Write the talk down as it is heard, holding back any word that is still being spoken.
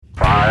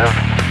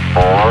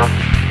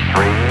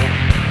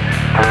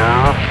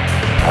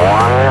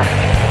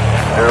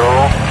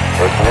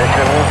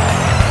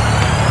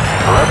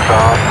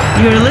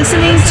You're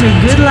listening to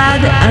Good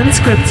Lad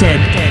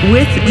Unscripted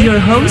with your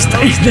host.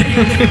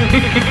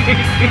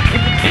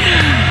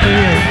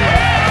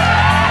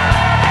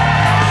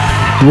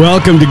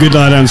 Welcome to Good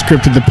Lad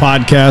Unscripted, the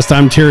podcast.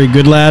 I'm Terry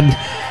Goodlad.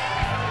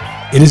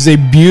 It is a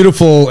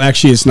beautiful,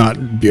 actually it's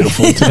not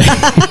beautiful today.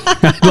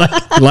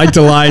 I'd like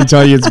to lie and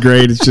tell you it's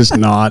great. It's just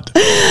not.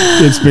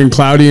 It's been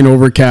cloudy and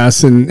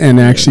overcast, and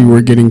actually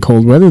we're getting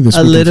cold weather this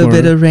week. A little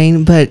bit of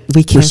rain, but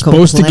we can't complain.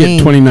 We're supposed to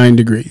get 29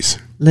 degrees.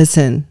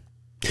 Listen.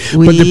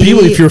 But the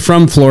people, if you're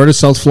from Florida,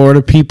 South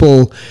Florida,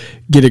 people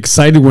get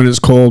excited when it's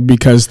cold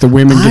because the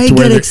women get to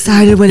wear. I get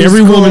excited when it's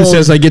cold. Every woman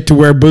says, I get to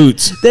wear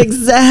boots.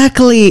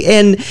 Exactly.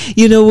 And,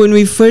 you know, when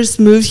we first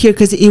moved here,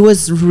 because it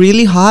was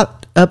really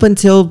hot up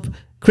until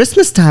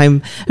Christmas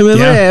time. I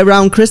remember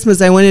around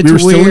Christmas, I wanted to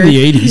wear. We were still in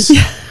the 80s.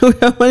 Yeah,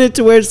 I wanted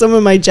to wear some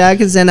of my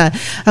jackets, and I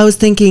was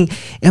thinking,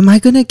 am I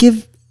going to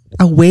give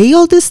away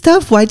all this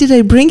stuff? Why did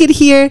I bring it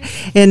here?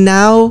 And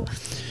now...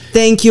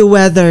 Thank you,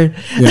 weather.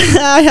 Yeah.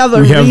 I have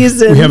a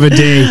reason. We have a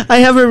day. I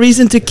have a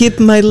reason to keep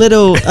my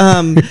little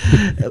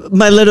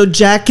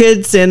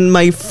jackets and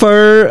my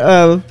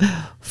fur,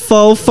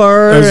 faux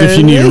fur. As if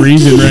you need a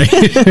reason, right?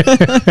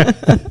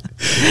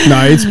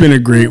 No, it's been a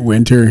great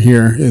winter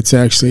here. It's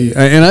actually,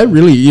 and I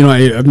really,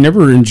 I've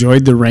never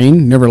enjoyed the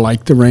rain, never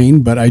liked the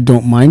rain, but I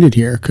don't mind it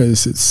here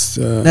because it's.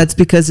 That's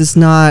because it's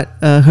not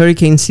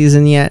hurricane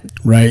season yet.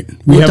 Right.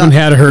 We haven't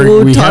had a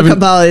hurricane. We'll talk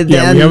about it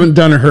then. Yeah, we haven't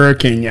done a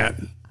hurricane yet.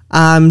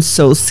 I'm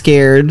so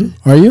scared.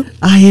 Are you?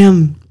 I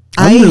am.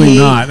 I'm really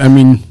not. I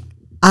mean,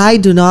 I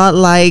do not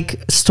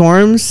like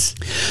storms.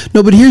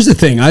 No, but here's the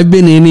thing. I've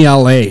been in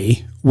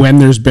LA when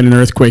there's been an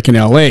earthquake in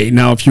LA.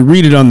 Now, if you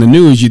read it on the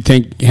news, you'd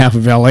think half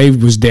of LA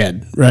was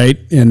dead, right?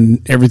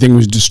 And everything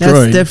was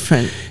destroyed. That's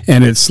different.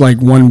 And it's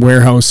like one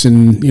warehouse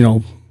in,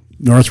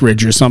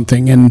 Northridge or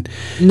something. And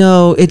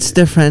no, it's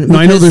different. No,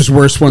 I know there's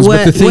worse ones,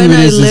 but the thing when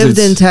is, I lived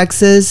in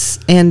Texas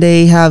and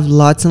they have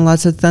lots and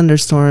lots of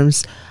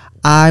thunderstorms,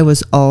 I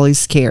was always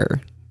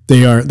scared.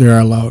 They are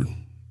loud.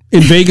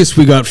 In Vegas,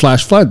 we got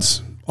flash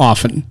floods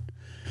often.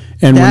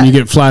 And when you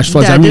get flash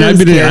floods, I mean, I've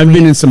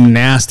been in some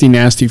nasty,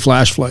 nasty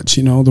flash floods,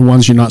 the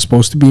ones you're not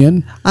supposed to be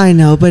in. I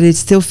know, but it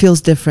still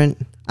feels different.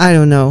 I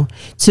don't know.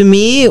 To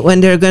me,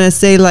 when they're going to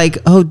say like,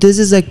 oh, this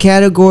is a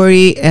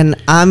category and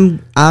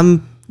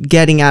I'm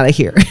getting out of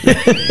here.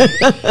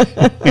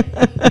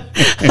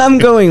 I'm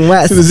going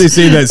west. As soon as they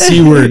say that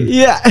C word,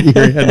 yeah,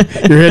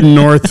 you're heading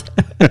north.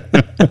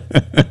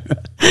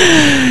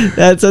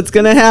 That's what's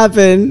gonna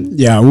happen.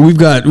 Yeah, we've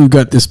got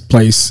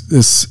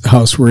this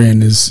house we're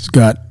in has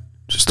got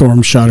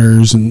storm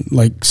shutters and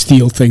like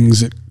steel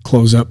things that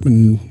close up,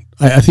 and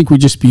I think we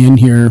just be in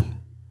here.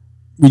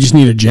 We just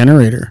need a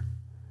generator.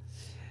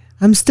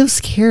 I'm still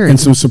scared. And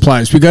some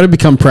supplies. We got to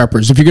become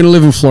preppers. If you're going to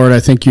live in Florida,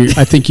 I think you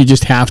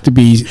just have to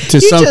be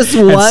at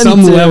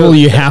some level.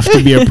 You have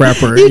to be a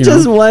prepper. You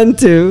just want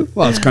to.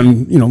 Well, it's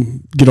kind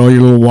of get all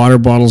your little water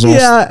bottles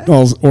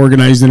all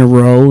organized in a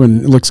row,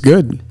 and it looks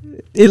good.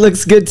 It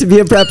looks good to be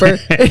a prepper.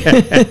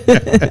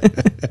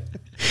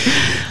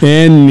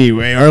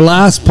 Anyway, our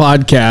last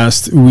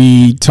podcast,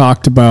 we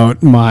talked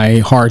about my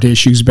heart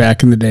issues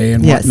back in the day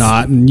and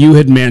whatnot, and you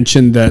had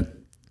mentioned that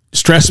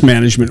stress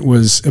management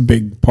was a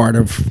big part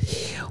of.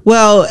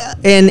 Well,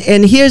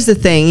 and here's the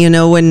thing,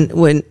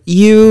 when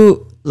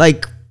you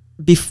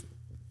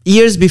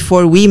years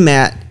before we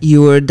met,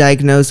 you were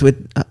diagnosed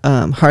with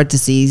heart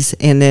disease,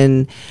 and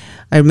then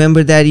I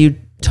remember that you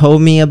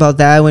told me about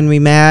that when we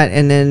met,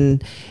 and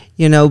then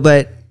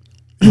but.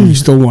 You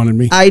still wanted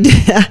me. I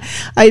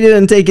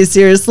didn't take it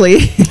seriously.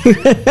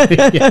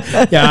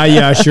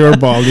 yeah, sure,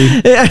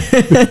 Baldy.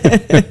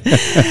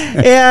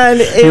 And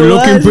you're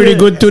looking pretty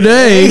good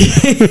today.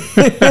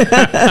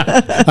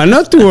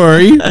 Not to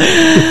worry.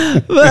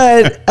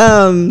 But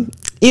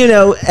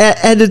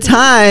at the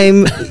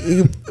time,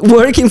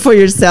 working for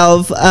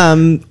yourself,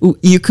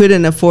 you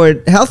couldn't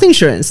afford health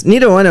insurance.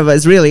 Neither one of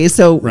us really.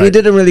 So we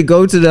didn't really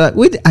go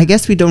to I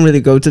guess we don't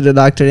really go to the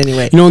doctor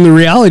anyway. And the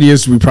reality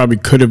is we probably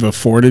could have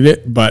afforded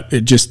it, but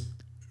it just,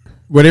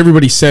 what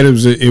everybody said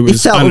it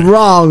felt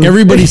wrong.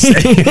 Everybody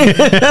said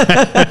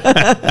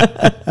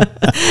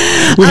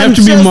we have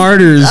to be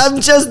martyrs.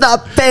 I'm just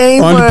not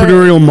paying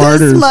entrepreneurial for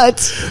martyrs. This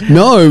much.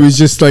 No, it was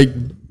just like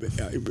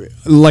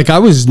I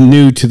was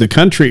new to the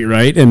country,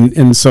 right?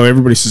 And so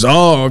everybody says,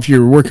 oh, if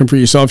you're working for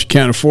yourself, you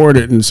can't afford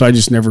it. And so I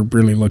just never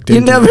really looked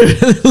into it. You never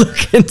really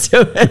look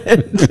into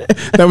it.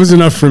 That was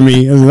enough for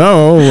me. I was like,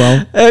 oh,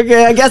 well.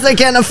 Okay, I guess I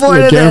can't afford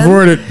it. I can't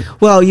afford it.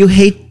 Well, you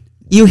hate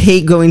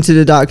going to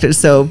the doctor,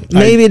 so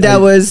maybe I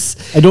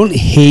don't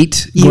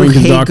hate going to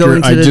the doctor.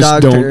 I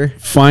just don't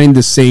find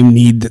the same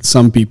need that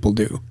some people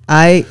do.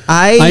 I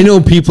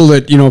know people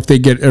that, if they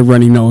get a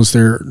runny nose,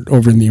 they're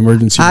over in the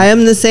emergency room. I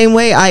am the same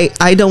way.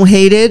 I don't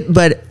hate it,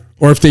 but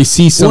or if they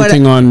see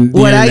something on the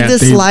internet, I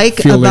dislike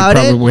they feel about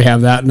they probably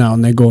have that now,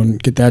 and they go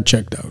and get that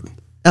checked out.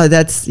 Oh,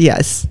 that's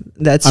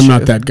I'm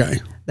not that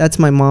guy. That's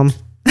my mom.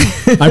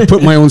 I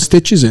put my own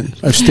stitches in.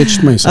 I've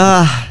stitched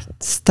myself.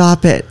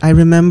 Stop it. I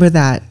remember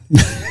that.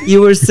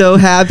 You were so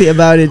happy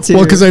about it too.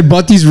 Well, because I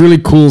bought these really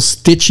cool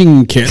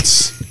stitching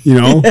kits you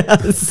know,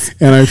 Yes.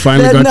 and I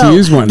finally got to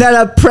use one. That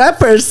a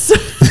prepper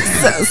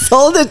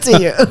sold it to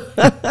you.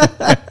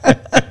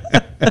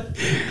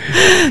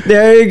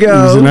 There you go.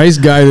 He was a nice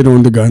guy that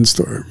owned the gun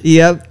store.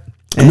 Yep.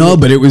 No,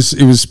 but it was.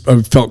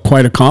 I felt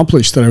quite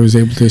accomplished that I was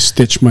able to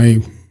stitch my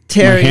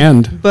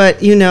hand.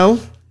 But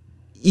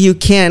you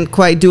can't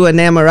quite do an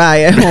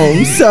MRI at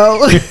home,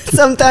 so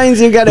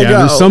sometimes you gotta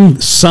go.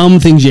 There's some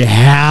things you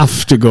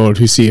have to go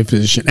to see a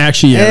physician.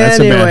 Actually, that's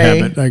a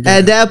bad habit.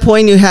 At that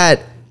point,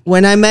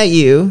 when I met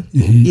you,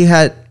 you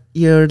had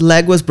your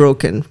leg was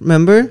broken.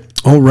 Remember?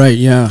 Oh right,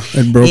 yeah,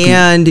 I'd broken.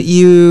 And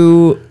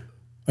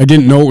I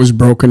didn't know it was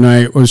broken.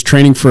 I was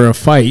training for a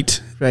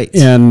fight. Right.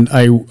 And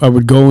I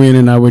would go in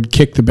and I would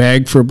kick the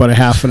bag for about a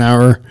half an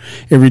hour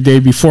every day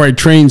before I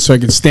trained so I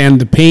could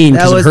stand the pain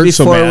because it hurt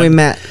so bad. That was before we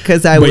met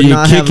because I would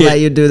not have let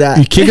you do that.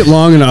 You kick it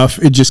long enough,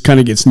 it just kind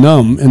of gets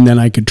numb and then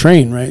I could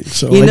train, right?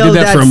 So I did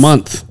that for a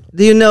month.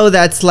 Do you know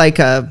that's like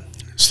a...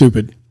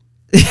 Stupid.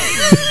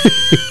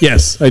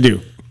 Yes, I do.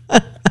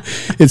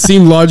 It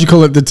seemed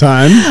logical at the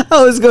time.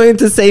 I was going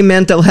to say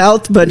mental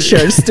health, but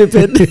sure,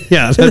 stupid.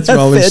 Yeah, that's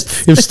well.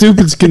 If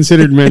stupid's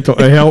considered mental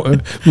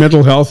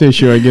health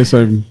issue, I guess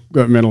I've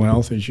got mental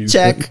health issues.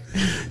 Check. But,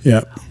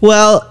 yeah.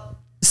 Well,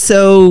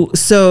 so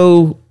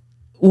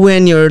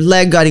when your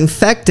leg got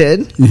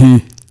infected,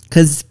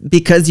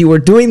 because you were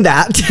doing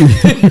that,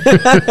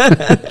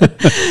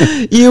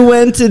 you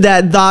went to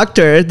that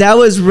doctor. That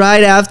was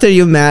right after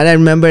you met. I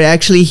remember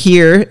actually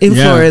here in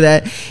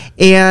Florida.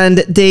 And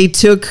they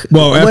took...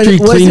 Well, after he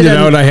cleaned it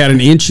out, I had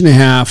 1.5 inches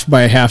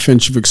by 1/2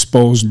 inch of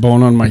exposed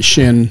bone on my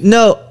shin.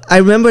 No, I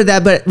remember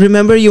that. But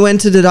remember you went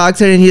to the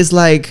doctor and he's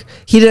like,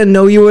 he didn't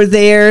know you were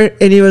there.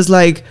 And he was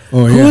like,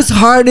 whose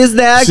heart is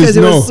that? Because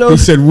he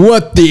said,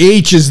 what the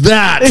H is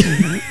that?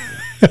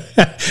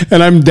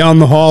 And I'm down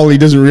the hall. He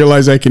doesn't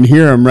realize I can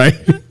hear him, right?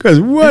 Because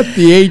what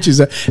the H is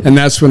that? And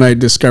that's when I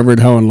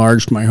discovered how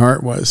enlarged my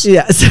heart was.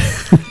 Yes.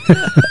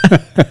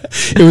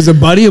 It was a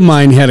buddy of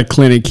mine had a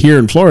clinic here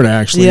in Florida,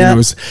 actually. Yeah.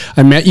 And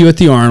I met you at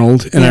the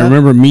Arnold, and I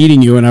remember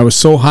meeting you, and I was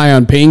so high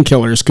on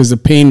painkillers because the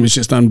pain was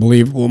just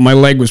unbelievable. My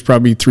leg was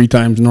probably 3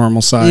 times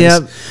normal size.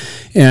 Yep.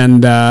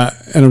 And I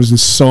was in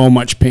so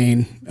much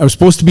pain. I was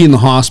supposed to be in the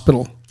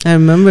hospital. I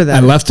remember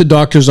that. I left the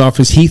doctor's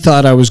office. He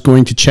thought I was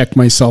going to check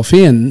myself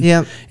in.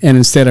 Yep. And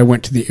instead I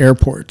went to the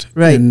airport.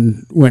 Right.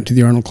 And went to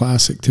the Arnold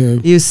Classic to...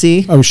 You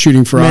see? I was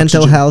shooting for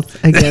mental oxygen. health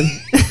again.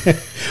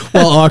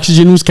 Well,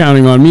 Oxygen was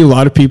counting on me. A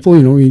lot of people,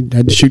 we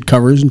had to shoot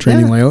covers and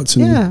training layouts.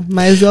 And,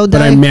 might as well die.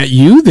 But I met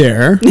you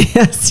there.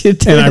 Yes, you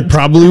did. And I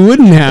probably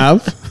wouldn't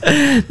have.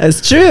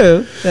 That's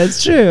true.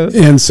 That's true.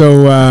 And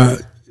so, I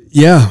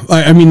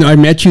mean, I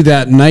met you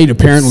that night,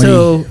 apparently.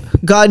 So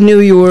God knew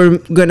you were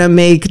going to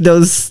make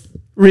those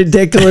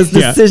ridiculous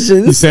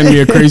decisions. You sent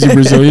me a crazy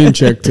Brazilian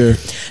chick to...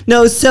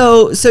 No,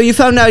 so you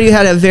found out you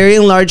had a very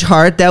enlarged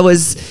heart. That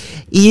was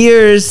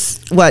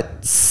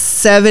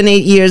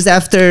 7-8 years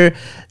after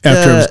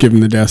I was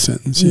given the death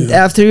sentence. Yeah.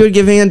 After you were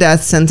giving a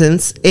death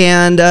sentence.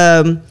 And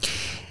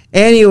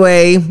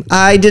anyway,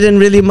 I didn't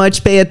really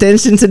much pay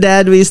attention to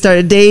that. We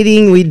started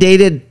dating. We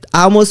dated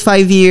almost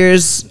 5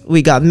 years.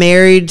 We got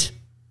married.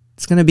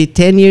 It's going to be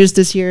 10 years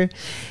this year.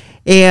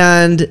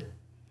 And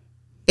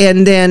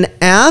then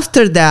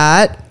after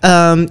that,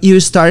 you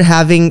start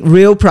having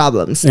real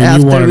problems.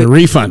 And you wanted a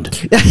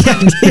refund.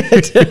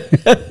 I did.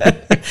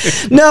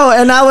 No,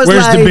 and I was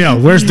Where's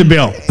the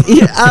bill?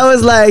 I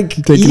was like,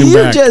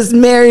 you just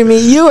marry me.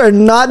 You are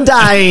not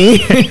dying.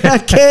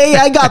 Okay,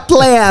 I got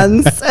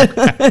plans.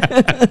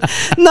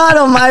 Not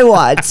on my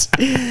watch.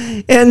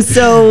 And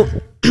so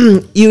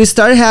you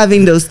start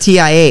having those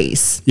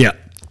TIAs. Yeah.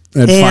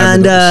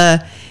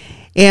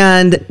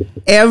 And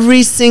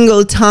every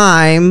single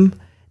time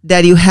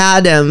that you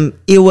had them,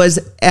 it was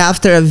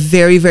after a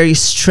very, very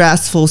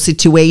stressful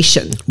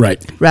situation.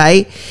 Right.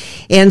 Right.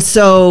 And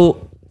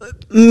so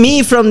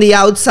me from the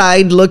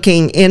outside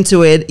looking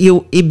into it,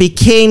 it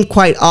became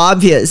quite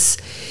obvious,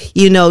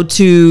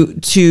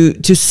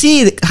 to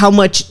see how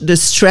much the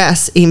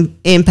stress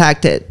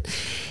impacted.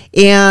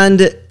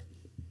 And,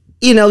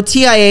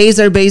 TIAs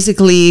are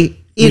basically,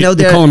 they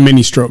call them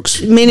mini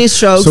strokes. Mini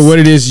strokes. So what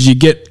it is you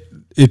get,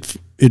 it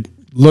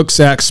looks,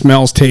 acts,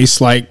 smells, tastes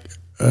like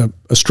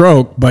a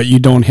stroke, but you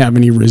don't have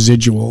any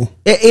residual.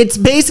 It's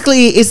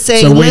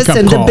saying,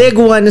 listen, the big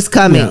one is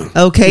coming.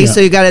 Yeah. Okay,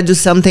 so you got to do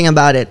something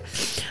about it.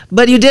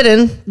 But you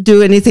didn't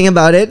do anything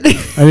about it. I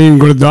didn't even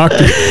go to the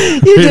doctor.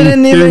 You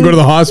didn't even go to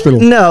the hospital.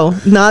 No,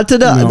 not to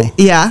the... No.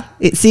 Yeah,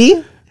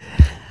 see?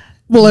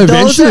 Well, I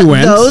eventually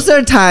went. Those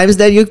are times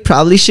that you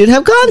probably should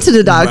have gone to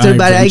the doctor,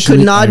 but I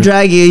could not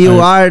drag you. You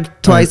are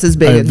twice as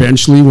big. I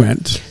eventually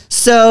went.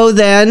 So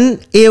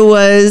then it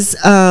was...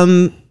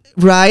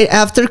 right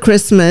after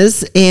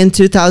Christmas in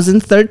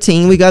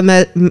 2013, we got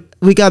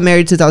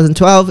married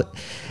 2012.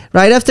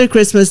 Right after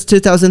Christmas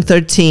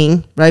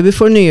 2013, right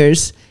before New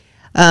Year's,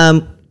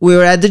 we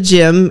were at the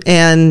gym,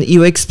 and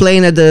you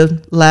explained at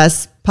the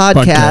last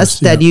podcast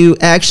that you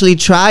actually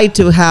tried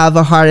to have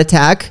a heart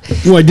attack.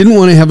 Well, I didn't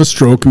want to have a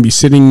stroke and be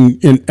sitting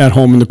at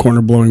home in the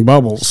corner blowing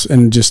bubbles,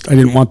 and I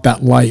didn't want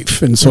that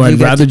life. And so I'd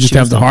rather just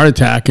have the heart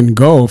attack and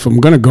go. If I'm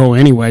going to go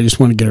anyway, I just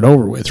want to get it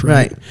over with,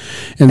 right?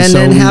 And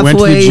so we went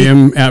to the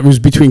gym. It was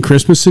between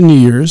Christmas and New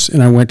Year's,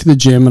 and I went to the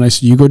gym, and I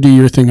said, you go do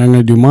your thing, I'm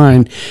going to do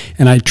mine.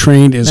 And I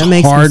trained as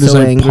hard as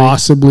I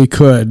possibly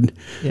could,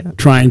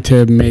 trying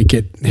to make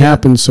it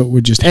happen so it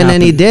would just happen. And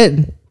then he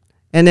did.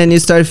 And then you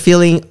started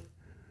feeling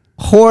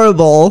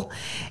horrible,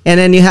 and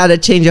then you had to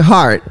change your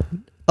heart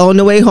on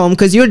the way home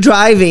because you're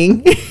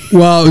driving.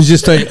 Well, it was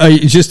just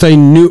I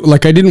knew,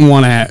 like, I didn't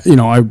want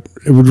to, I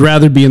would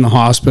rather be in the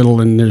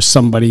hospital and there's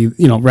somebody,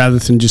 rather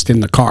than just in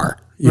the car,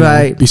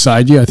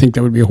 beside you. I think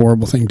that would be a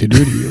horrible thing to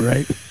do to you,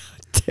 right?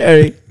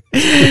 Terry.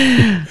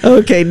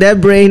 Okay, that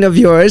brain of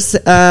yours.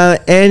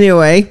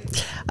 Anyway.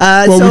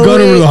 So we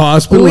got over to the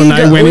hospital, and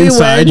I went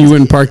inside. You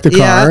went and parked the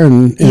car,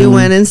 and you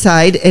went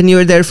inside, and you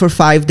were there for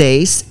 5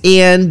 days.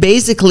 And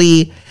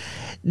basically,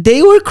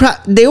 they were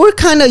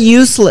kind of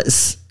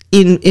useless,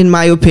 in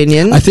my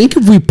opinion. I think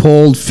if we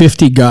polled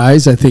 50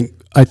 guys, I think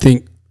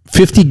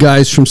 50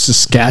 guys from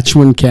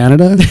Saskatchewan,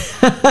 Canada,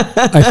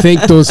 I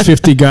think those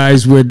 50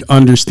 guys would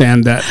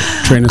understand that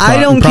train of thought. I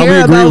don't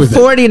care about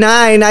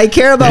 49. I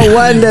care about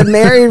one that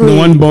married me. The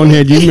one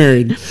bonehead you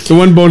married. The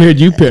one bonehead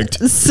you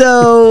picked.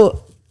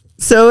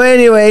 So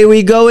anyway,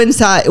 we go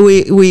inside.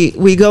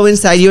 We go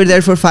inside. You're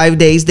there for 5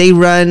 days. They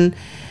run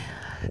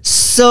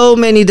so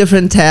many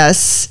different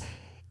tests,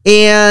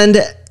 and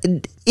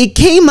it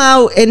came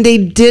out, and they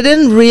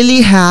didn't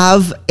really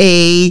have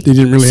a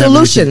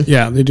solution.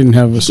 They didn't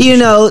have a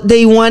solution.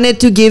 They wanted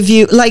to give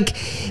you,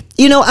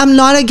 I'm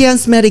not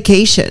against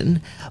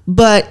medication,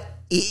 but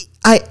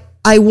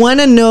I want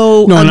to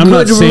know. No, and I'm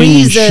not saying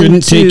you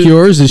shouldn't take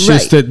yours. It's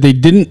just that they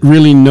didn't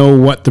really know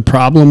what the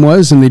problem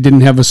was, and they didn't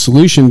have a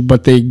solution,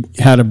 but they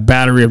had a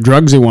battery of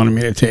drugs they wanted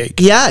me to take.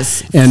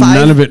 Yes. And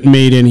none of it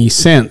made any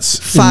sense.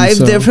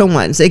 5 different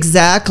ones,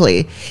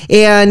 exactly.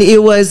 And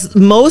it was,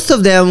 most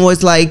of them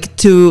was like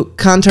to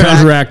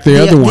counteract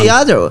the other one. The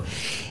other.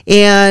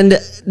 And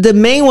the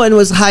main one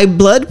was high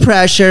blood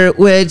pressure,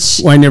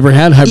 which I never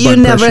had high blood pressure.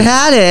 You never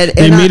had it.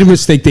 They made a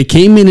mistake. They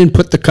came in and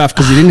put the cuff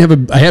because they didn't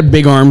have I had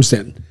big arms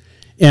then.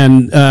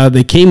 And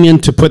they came in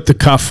to put the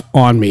cuff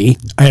on me.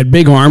 I had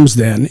big arms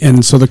then,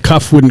 and so the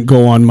cuff wouldn't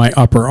go on my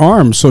upper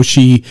arm. So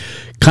she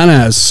kind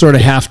of sort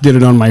of half did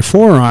it on my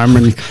forearm.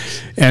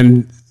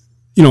 And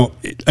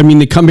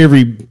they come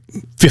every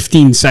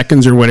 15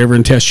 seconds or whatever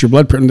and test your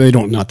blood pressure. They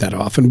don't, not that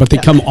often, but they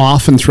come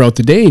often throughout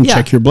the day and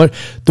check your blood.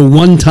 The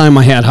one time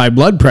I had high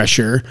blood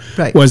pressure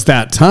was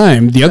that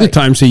time. The other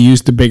times they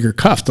used the bigger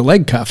cuff, the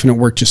leg cuff, and it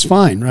worked just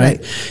fine, right?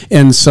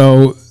 And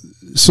so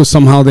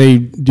somehow they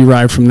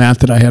derived from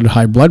that I had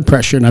high blood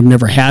pressure, and I've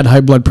never had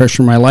high blood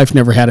pressure in my life,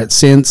 never had it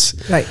since.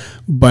 Right.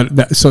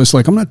 But so it's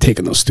like, I'm not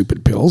taking those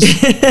stupid pills,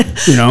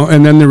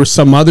 and then there was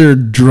some other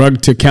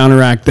drug to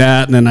counteract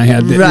that. And then I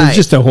had, it was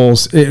just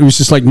it was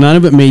just like, none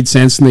of it made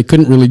sense, and they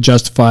couldn't really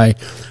justify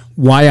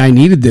why I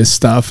needed this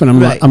stuff. And I'm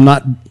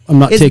not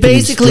it's taking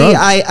basically, these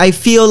drugs. I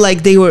feel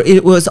like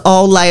it was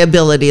all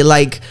liability.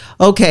 Like,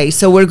 okay,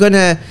 so we're going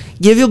to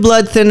give you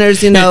blood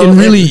thinners, And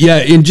really,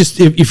 and just,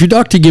 if your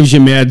doctor gives you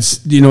meds,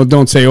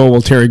 don't say, oh,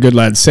 well, Terry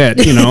Goodlad said,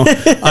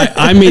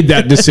 I made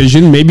that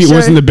decision. Maybe it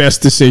wasn't the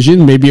best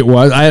decision. Maybe it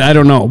was. I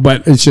don't know.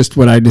 But it's just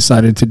what I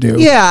decided to do.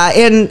 Yeah,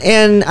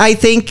 and I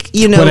think,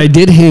 What I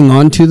did hang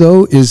on to,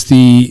 though, is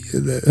the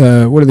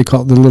what do they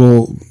call it? The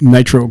little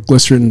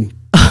nitroglycerin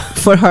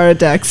for heart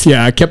attacks.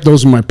 Yeah, I kept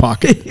those in my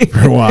pocket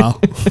for a while.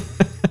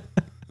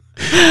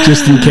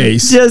 Just in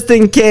case.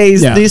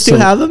 Yeah, do you still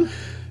have them?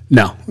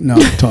 No,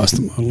 I tossed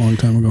them a long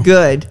time ago.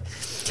 Good.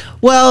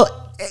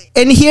 Well,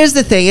 and here's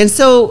the thing. And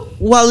so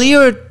while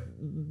you're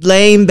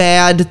laying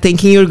bad,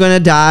 thinking you're going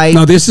to die.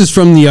 Now, this is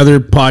from the other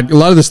a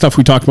lot of the stuff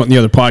we talked about in the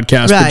other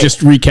podcast, but just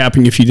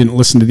recapping if you didn't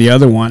listen to the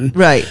other one.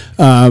 Right.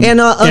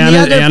 And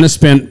Anna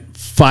spent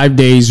 5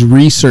 days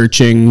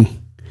researching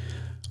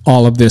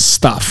all of this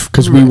stuff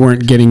because we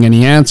weren't getting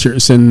any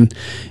answers, and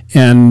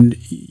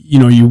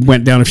you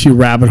went down a few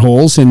rabbit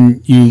holes,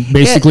 and you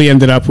basically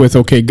ended up with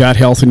gut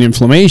health and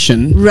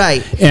inflammation,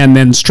 and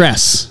then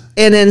stress,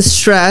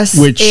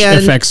 which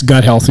affects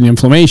gut health and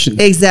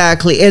inflammation.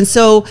 Exactly. And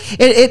so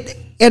it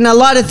and a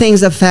lot of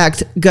things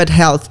affect gut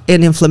health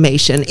and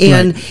inflammation.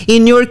 And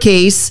in your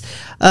case,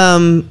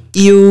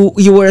 you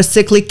were a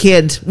sickly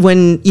kid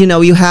when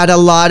you had a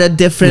lot of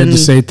different. You had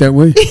to say it that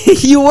way.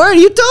 You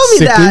told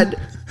me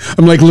that.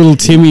 I'm like little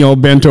Timmy all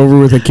bent over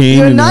with a cane.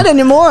 You're not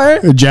anymore.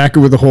 A jacket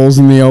with the holes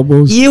in the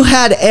elbows. You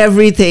had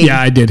everything. Yeah,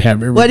 I did have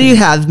everything. What do you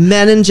have?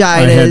 Meningitis.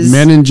 I had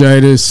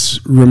meningitis,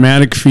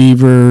 rheumatic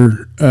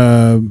fever,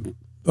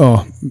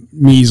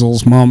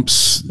 measles,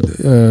 mumps.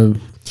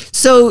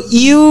 So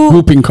you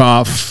whooping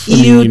cough.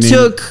 You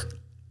took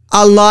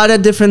a lot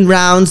of different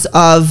rounds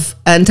of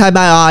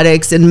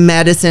antibiotics and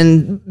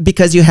medicine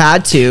because you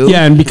had to.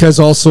 Yeah, and because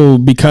I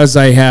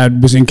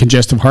was in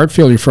congestive heart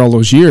failure for all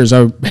those years,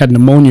 I had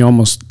pneumonia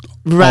almost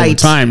all the Right.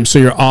 time. So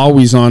you're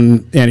always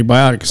on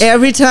antibiotics.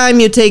 Every time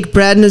you take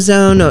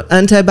prednisone or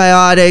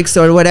antibiotics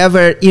or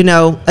whatever,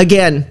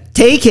 again,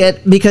 take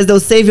it because they'll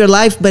save your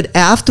life. But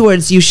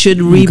afterwards, you should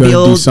gotta do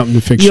rebuild something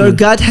to fix your your-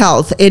 gut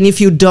health. And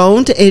if you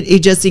don't, it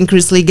just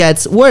increasingly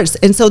gets worse.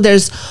 And so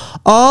there's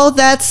all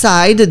that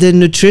side, the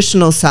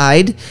nutritional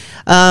side,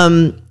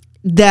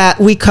 that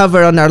we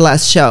cover on our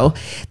last show.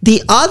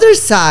 The other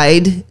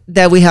side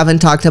that we haven't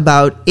talked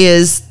about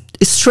is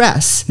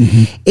stress.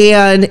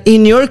 And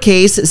in your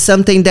case,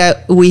 something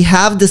that we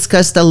have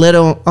discussed a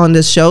little on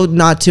the show,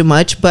 not too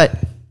much, but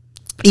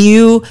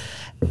you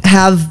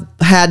have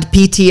had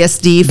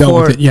PTSD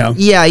Dealt with it,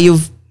 yeah.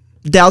 You've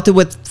dealt it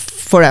with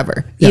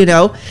forever,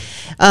 Yeah.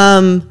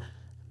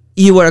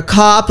 You were a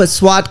cop, a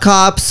SWAT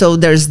cop, so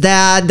there's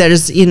that.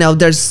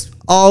 There's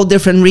all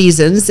different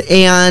reasons,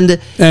 and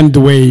the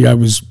way I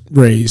was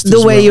raised. The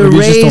as way well. you're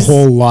There's raised, just a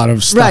whole lot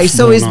of stuff. right?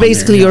 So going it's on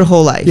basically there, your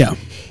whole life, Yeah.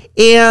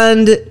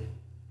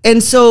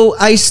 and so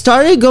I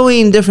started going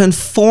in different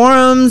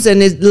forums,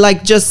 and it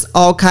like just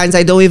all kinds.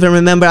 I don't even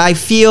remember. I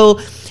feel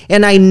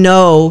and I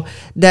know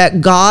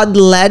that God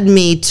led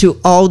me to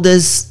all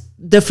these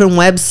different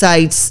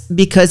websites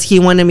because he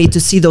wanted me to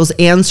see those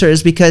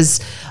answers, because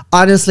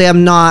honestly,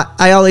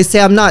 I always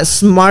say I'm not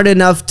smart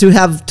enough to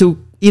have to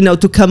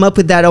come up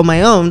with that on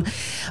my own.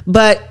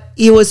 But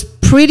it was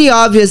pretty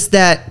obvious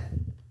that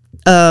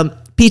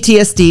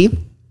PTSD,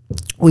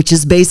 which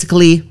is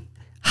basically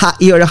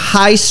you're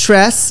high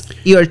stress,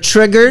 you're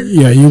triggered.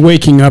 Yeah, you're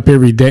waking up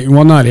every day.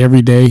 Well, not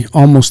every day,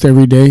 almost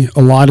every day.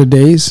 A lot of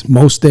days,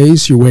 most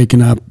days, you're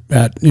waking up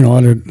at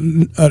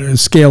a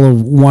scale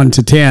of 1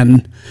 to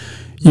 10.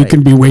 You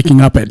can be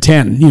waking up at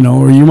 10,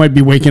 or you might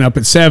be waking up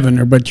at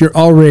 7, but you're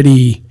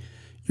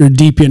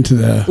deep into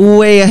the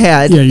way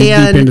ahead. Yeah,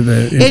 you're deep into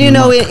the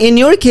muck. In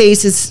your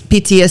case, it's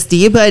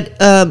PTSD, but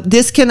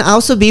this can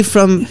also be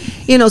from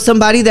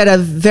somebody that a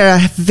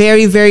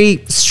very,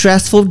 very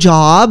stressful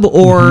job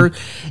or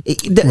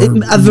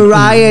a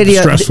variety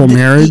stressful of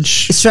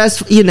marriage,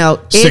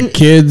 sick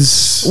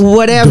kids,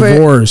 whatever,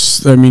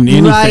 divorce. I mean,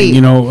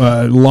 anything.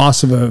 Right.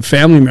 Loss of a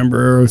family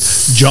member,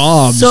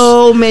 jobs,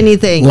 so many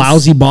things,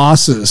 lousy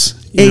bosses.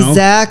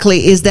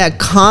 Exactly. Is that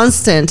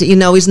constant?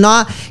 It's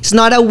not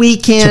a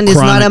weekend. It's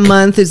not a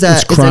month. It's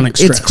chronic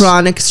stress. It's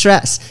chronic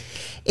stress.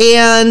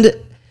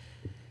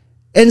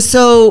 And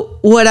so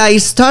what I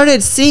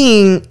started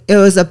seeing, it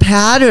was a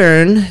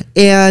pattern,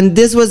 and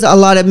this was a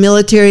lot of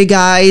military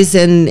guys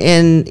and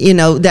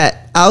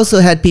that also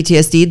had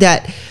PTSD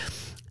that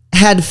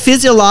had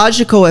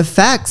physiological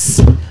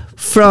effects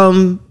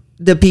from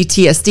the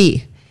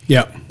PTSD.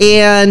 Yeah.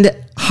 And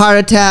heart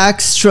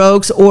attacks,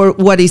 strokes, or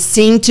what is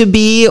seen to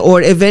be,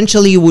 or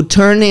eventually would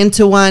turn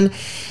into one.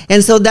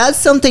 And so that's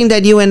something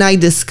that you and I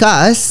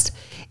discussed.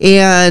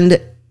 And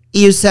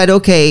you said,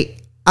 okay,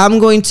 I'm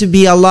going to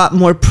be a lot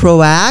more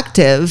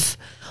proactive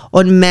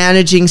on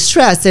managing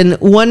stress. And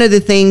one of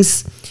the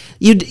things,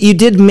 you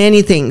did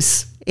many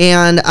things.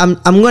 And I'm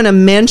going to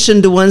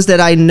mention the ones that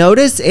I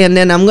noticed, and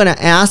then I'm going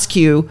to ask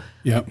you,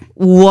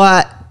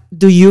 what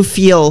do you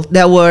feel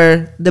that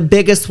were the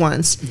biggest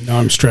ones? Now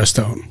I'm stressed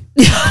out.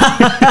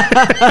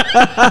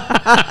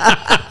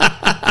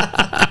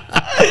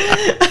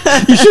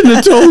 You shouldn't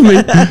have told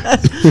me.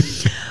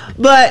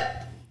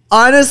 But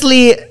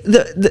honestly,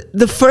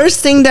 the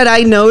first thing that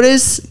I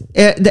noticed,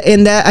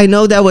 and that I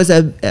know that was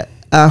a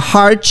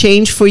hard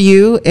change for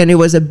you, and it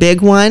was a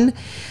big one,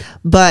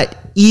 but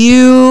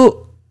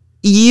you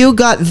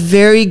got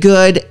very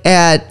good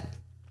at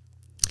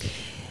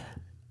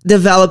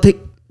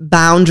developing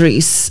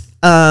boundaries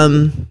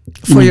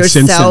for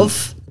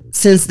yourself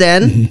since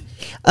then.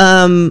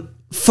 Mm-hmm.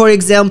 For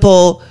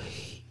example,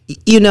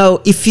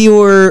 if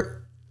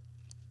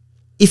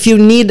you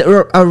need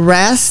a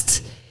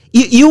rest,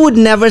 you would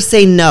never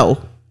say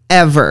no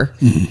ever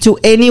to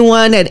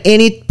anyone at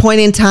any point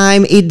in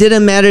time. It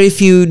didn't matter if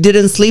you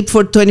didn't sleep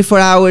for 24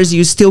 hours,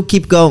 you still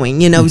keep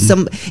going.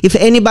 If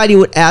anybody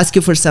would ask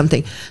you for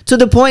something, to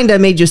the point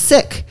that made you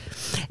sick.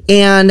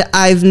 And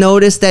I've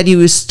noticed that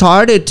you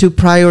started to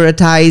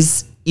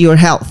prioritize your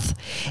health.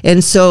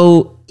 And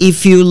so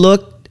if you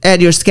look at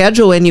your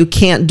schedule and you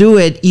can't do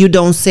it, you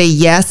don't say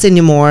yes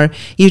anymore.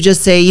 You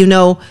just say,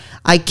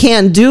 I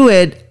can't do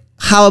it.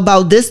 How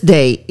about this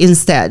day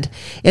instead?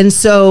 And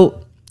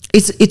so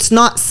it's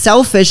not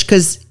selfish,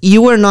 because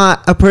you are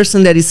not a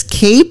person that is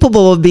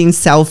capable of being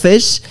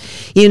selfish.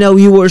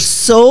 You were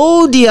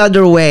so the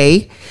other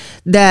way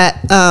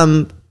that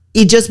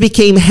it just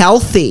became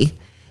healthy.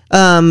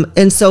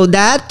 And so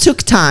that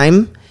took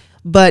time,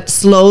 but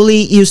slowly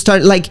you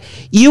start,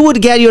 you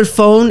would get your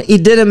phone.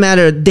 It didn't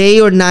matter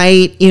day or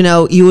night,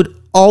 you would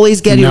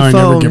always get your phone. Now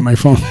I never get my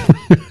phone.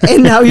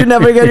 And now you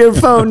never get your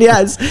phone.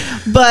 Yes.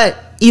 But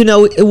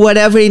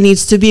whatever it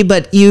needs to be,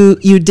 but you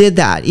did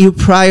that, you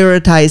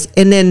prioritize.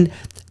 And then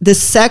the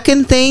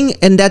second thing,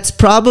 and that's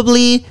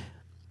probably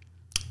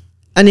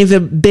an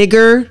even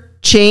bigger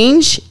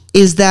change,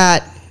 is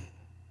that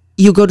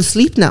you go to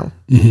sleep now.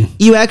 Mm-hmm.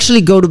 You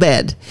actually go to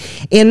bed,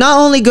 and not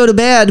only go to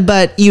bed,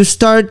 but you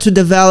start to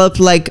develop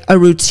a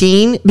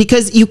routine,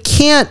 because you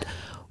can't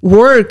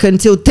work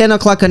until 10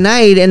 o'clock at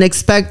night and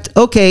expect,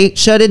 okay,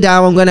 shut it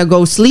down, I'm going to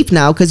go sleep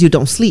now, because you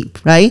don't sleep,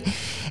 right?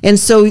 And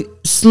so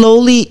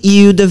slowly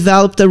you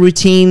develop the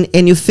routine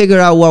and you figure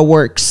out what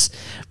works,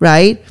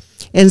 right?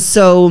 And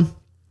so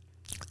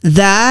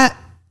that,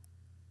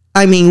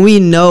 I mean, we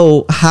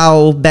know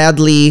how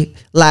badly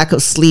lack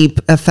of sleep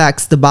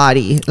affects the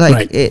body.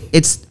 Like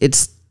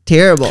it's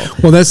terrible.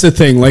 Well, that's the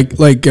thing. Like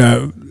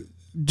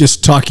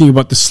just talking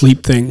about the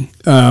sleep thing.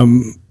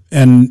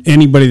 And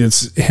anybody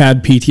that's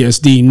had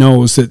PTSD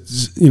knows that,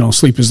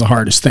 sleep is the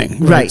hardest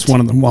thing. Right. It's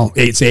one of them. Well,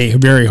 it's a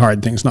very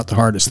hard thing. It's not the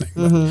hardest thing.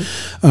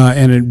 Mm-hmm.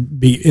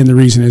 And the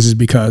reason is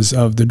because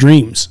of the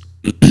dreams.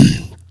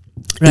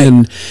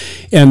 Right.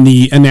 And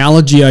the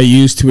analogy I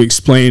use to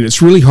explain,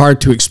 it's really hard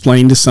to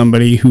explain to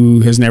somebody who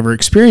has never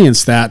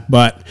experienced that.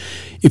 But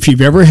if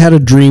you've ever had a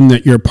dream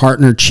that your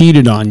partner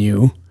cheated on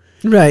you,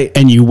 right,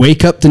 and you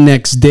wake up the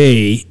next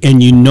day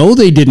and you know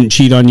they didn't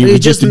cheat on you, you're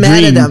but just a mad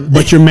dream, at them.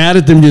 But you're mad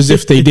at them as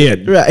if they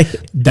did. Right.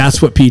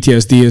 That's what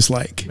PTSD is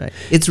like. Right.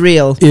 It's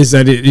real. Is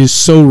that it is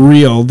so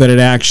real that it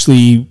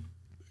actually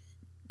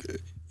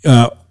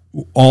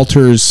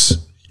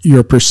alters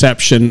your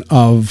perception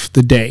of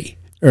the day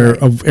or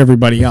of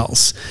everybody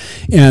else.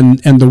 And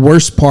the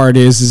worst part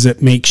is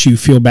it makes you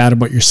feel bad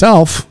about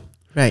yourself.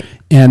 Right.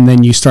 And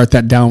then you start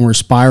that downward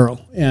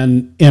spiral.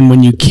 And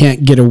when you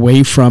can't get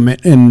away from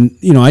it, and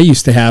I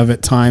used to have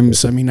at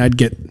times, I'd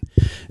get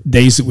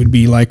days that would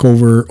be like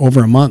over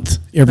a month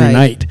every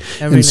night.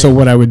 So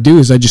what I would do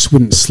is I just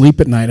wouldn't sleep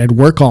at night. I'd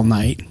work all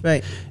night.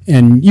 Right.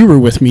 And you were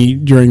with me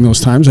during those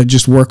times. I'd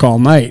just work all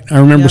night. I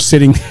remember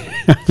sitting,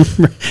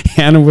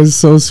 Hannah was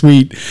so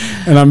sweet.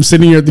 And I'm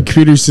sitting here at the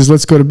computer. She says,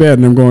 let's go to bed.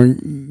 And I'm going,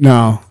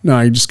 no,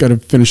 you just got to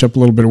finish up a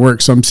little bit of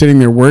work. So I'm sitting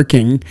there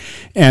working,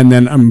 and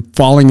then I'm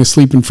falling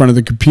asleep in front of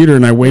the computer,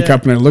 and I wake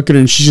up and I look at her,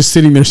 and she's just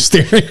sitting there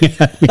staring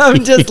at me.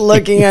 I'm just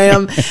looking at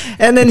him.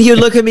 And then he'll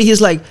look at me.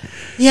 He's like,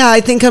 yeah,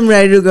 I think I'm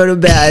ready to go to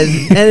bed.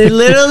 And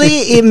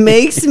it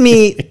makes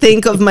me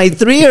think of my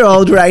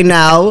 3-year-old right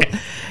now.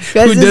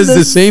 Who does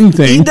the same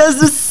thing. He does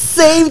the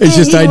same thing. It's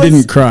just I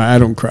didn't cry. I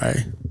don't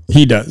cry.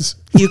 He does.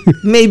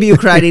 Maybe you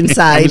cried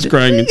inside. I was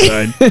crying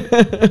inside.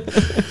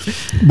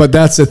 But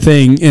that's the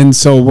thing. And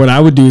so what I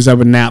would do is I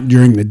would nap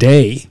during the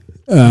day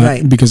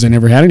because I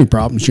never had any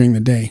problems during the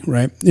day,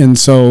 right? And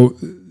so,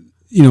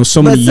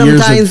 so many years.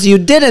 But sometimes you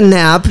didn't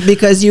nap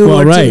because you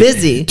were too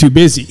busy. Too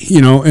busy,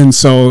 and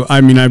so,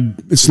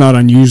 it's not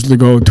unusual to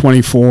go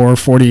 24,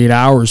 48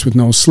 hours with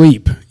no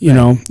sleep,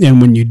 know,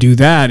 and when you do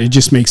that, it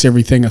just makes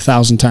everything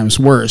 1,000 times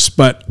worse.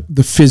 But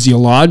the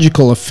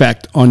physiological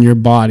effect on your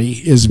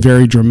body is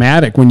very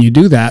dramatic when you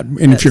do that.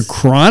 And if you're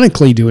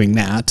chronically doing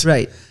that,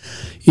 right,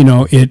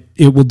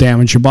 it will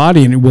damage your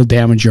body and it will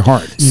damage your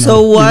heart.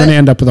 So what, you're going to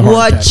end up with a heart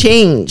attack. What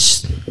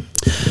changed?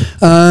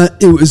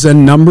 It was a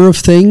number of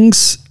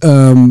things.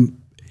 And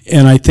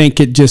I think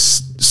it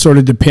just sort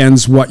of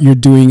depends what you're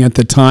doing at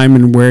the time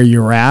and where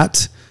you're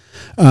at.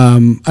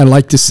 I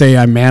like to say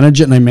I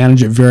manage it, and I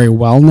manage it very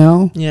well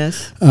now.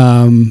 Yes.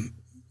 And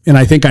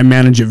I think I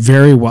manage it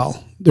very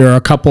well. There are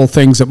a couple of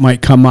things that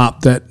might come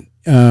up that,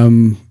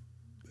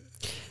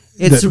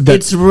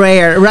 it's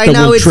rare right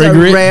now. It's a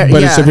rare,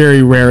 but it's a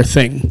very rare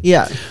thing.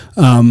 Yeah.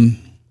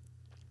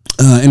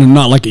 And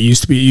not like it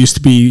used to be. It used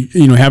to be,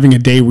 having a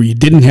day where you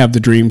didn't have the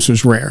dreams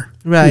was rare.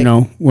 Right.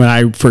 When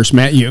I first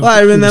met you. Well,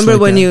 I remember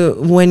when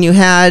you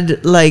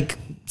had like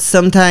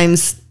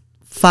sometimes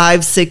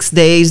 5-6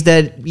 days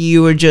that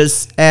you were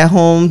just at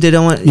home,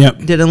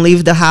 didn't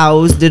leave the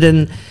house,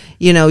 didn't,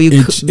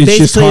 it's basically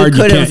just hard.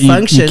 couldn't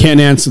function. You can't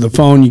answer the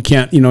phone. You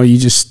can't, you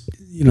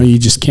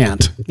just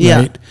can't.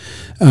 Right.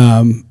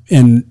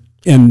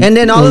 And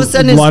then all of a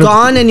sudden it's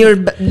gone and you're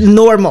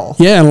normal.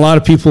 Yeah. And a lot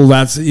of people, a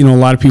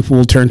lot of people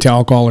will turn to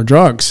alcohol or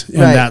drugs. And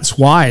that's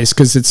wise,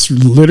 because it's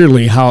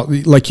literally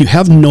you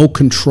have no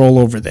control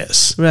over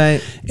this.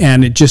 Right.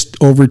 And it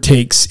just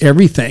overtakes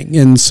everything.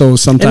 And so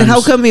sometimes. And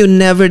how come you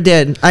never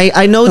did?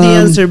 I know the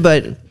answer,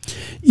 but.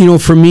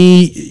 For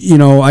me,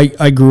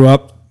 I grew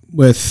up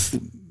with,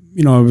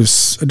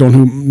 I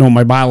don't know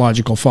my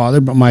biological father,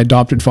 but my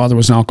adopted father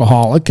was an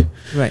alcoholic.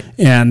 Right.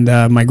 And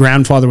my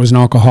grandfather was an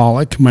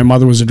alcoholic. My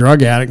mother was a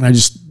drug addict, and I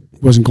just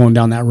wasn't going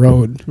down that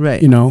road.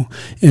 Right.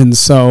 And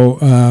so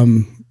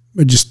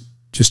I just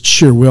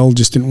sheer will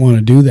just didn't want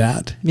to do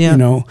that.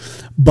 Yeah.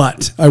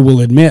 But I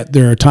will admit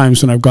there are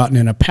times when I've gotten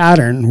in a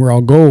pattern where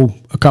I'll go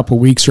a couple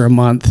of weeks or a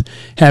month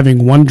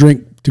having one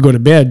drink to go to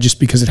bed just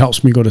because it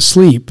helps me go to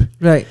sleep.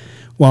 Right.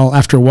 Well,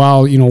 after a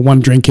while, one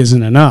drink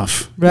isn't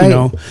enough,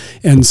 right.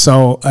 And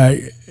so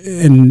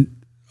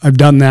I've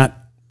done that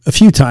a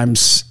few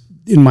times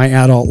in my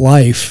adult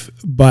life,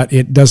 but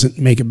it doesn't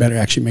make it better. It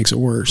actually makes it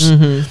worse.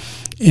 Mm-hmm.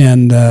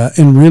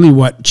 And really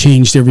what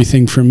changed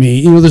everything for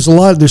me,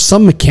 there's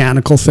some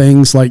mechanical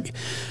things like,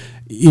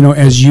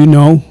 as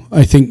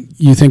I think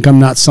you think I'm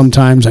not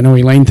sometimes, I know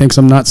Elaine thinks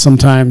I'm not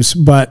sometimes,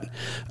 but,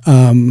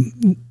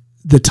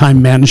 the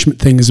time management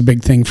thing is a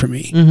big thing for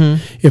me.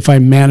 Mm-hmm. If I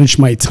manage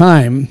my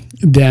time,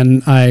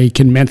 then I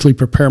can mentally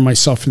prepare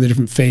myself for the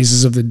different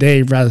phases of the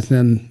day rather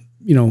than,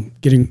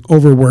 getting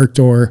overworked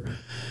or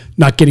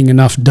not getting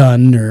enough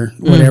done or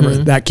whatever.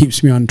 That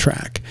keeps me on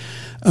track.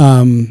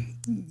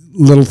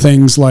 Little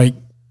things like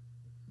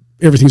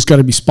everything's got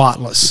to be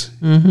spotless.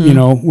 You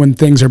know, when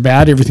things are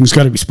bad, everything's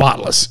got to be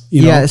spotless.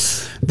 You know,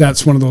 Yes.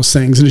 that's one of those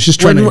things. And it's just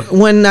trying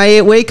When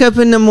I wake up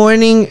in the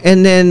morning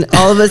and then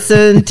all of a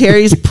sudden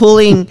Terry's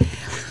pulling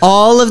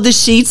all of the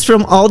sheets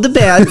from all the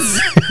beds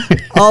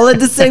all at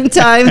the same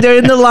time. They're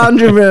in the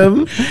laundry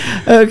room.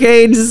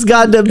 Okay, just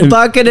got the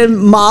bucket and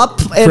mop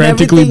and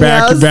frantically everything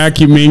else.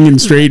 vacuuming and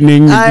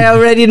straightening. I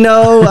already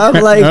know. I'm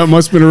like, That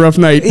must have been a rough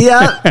night.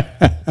 yeah.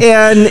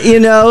 And, you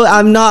know,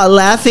 I'm not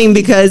laughing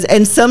because,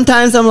 and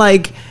sometimes I'm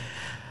like,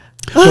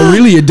 Well,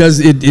 really, it does.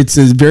 It's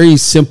a very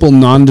simple,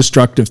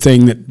 non-destructive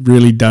thing that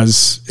really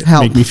does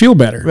Help. make me feel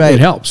better. Right. It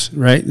helps,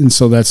 right? And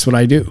so that's what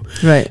I do.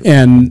 Right.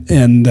 And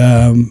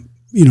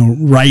you know,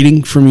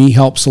 writing for me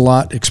helps a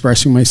lot.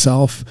 Expressing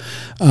myself.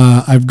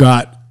 I've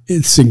got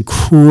this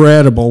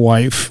incredible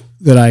wife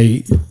that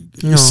I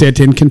sit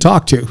and can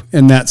talk to,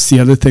 and that's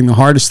the other thing. The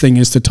hardest thing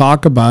is to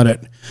talk about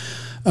it.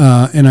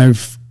 And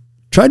I've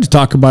tried to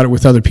talk about it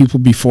with other people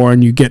before,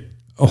 and you get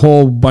a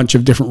whole bunch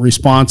of different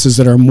responses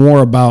that are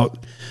more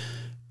about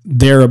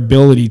their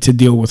ability to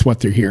deal with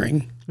what they're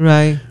hearing,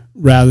 right.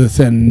 rather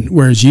than,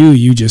 whereas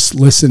you just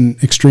listen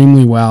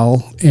extremely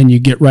well and you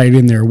get right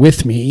in there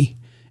with me.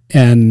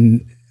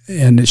 And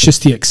it's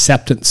just the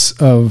acceptance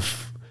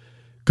of,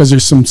 because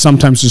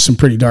sometimes there's some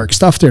pretty dark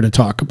stuff there to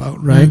talk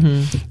about. Right.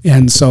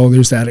 And so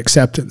there's that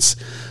acceptance.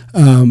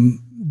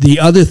 The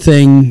other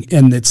thing,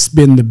 and it's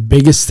been the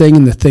biggest thing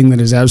and the thing that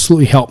has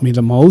absolutely helped me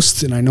the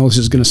most, and I know this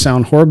is going to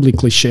sound horribly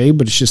cliche,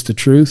 but it's just the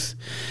truth,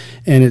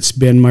 and it's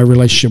been my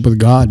relationship with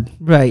God.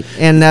 Right.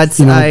 And that's,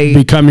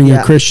 becoming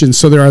a Christian.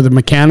 So there are the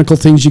mechanical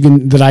things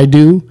that I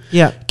do.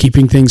 Yeah.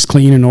 Keeping things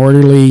clean and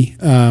orderly.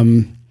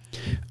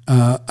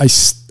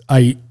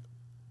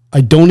 I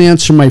don't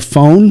answer my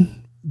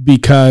phone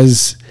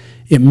because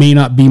it may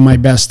not be my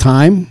best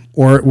time,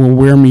 or it will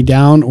wear me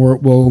down, or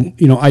it will,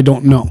 I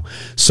don't know.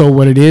 So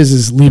what it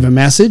is leave a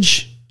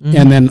message,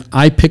 and then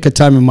I pick a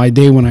time of my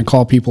day when I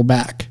call people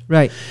back.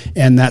 Right.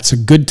 And that's a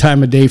good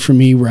time of day for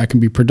me where I can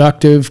be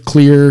productive,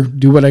 clear,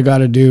 do what I got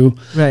to do.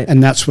 Right.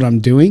 And that's what I'm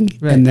doing.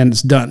 Right. And then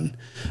it's done.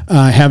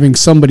 Having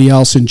somebody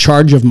else in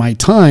charge of my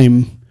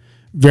time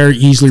very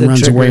easily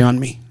runs trigger. away on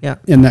me. Yeah.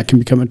 And that can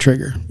become a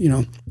trigger,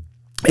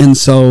 And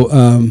so,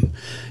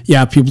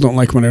 people don't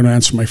like when I don't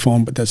answer my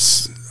phone, but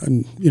that's,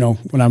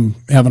 when I'm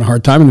having a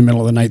hard time in the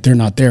middle of the night, they're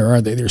not there,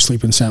 are they? They're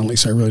sleeping soundly,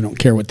 so I really don't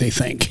care what they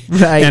think.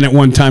 Right. And at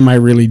one time I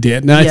really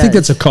did. And I think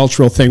that's a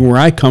cultural thing. Where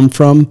I come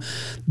from,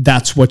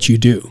 that's what you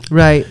do.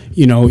 Right.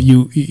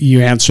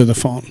 You answer the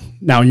phone.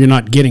 Now, you're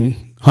not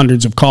getting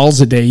hundreds of calls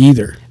a day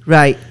either.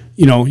 Right.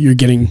 You're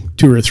getting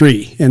 2 or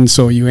 3, and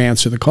so you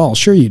answer the call.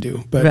 Sure you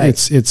do, but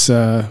right.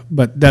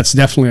 but that's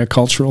definitely a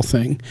cultural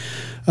thing.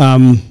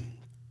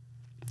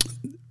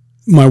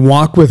 My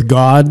walk with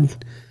God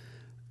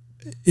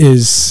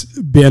has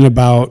been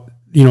about,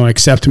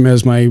 accept him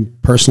as my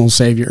personal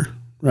savior,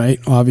 right?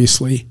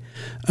 Obviously.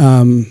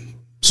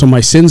 So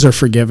my sins are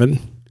forgiven,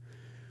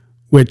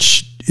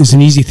 which is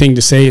an easy thing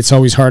to say. It's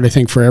always hard, I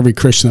think, for every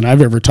Christian that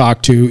I've ever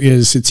talked to,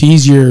 is it's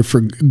easier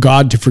for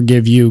God to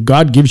forgive you.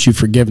 God gives you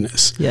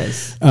forgiveness.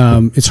 Yes.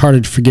 It's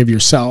harder to forgive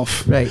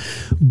yourself. Right.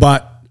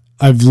 But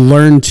I've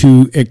learned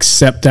to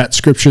accept that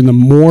scripture. And the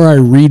more I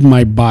read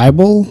my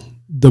Bible,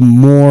 the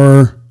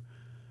more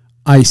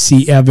I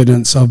see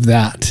evidence of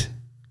that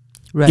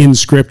in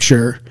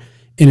scripture,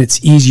 and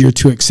it's easier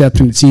to accept,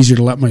 and it's easier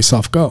to let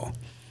myself go.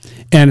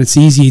 And it's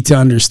easy to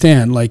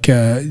understand. Like,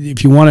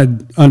 if you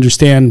want to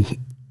understand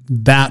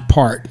that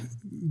part,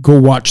 go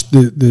watch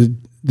the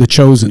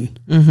Chosen,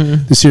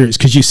 the series,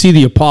 because you see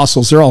the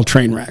apostles, they're all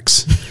train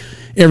wrecks.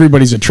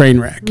 Everybody's a train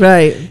wreck,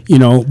 right?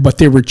 But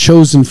they were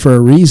chosen for a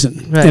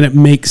reason, right. And it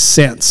makes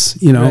sense,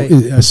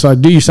 Right. So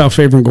do yourself a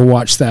favor and go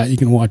watch that. You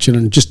can watch it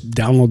and just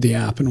download the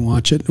app and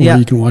watch it, or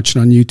you can watch it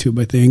on YouTube,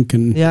 I think,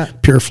 and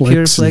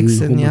PureFlix and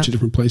a whole bunch of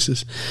different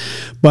places.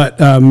 But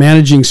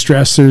managing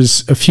stress,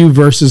 there's a few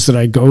verses that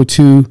I go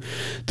to.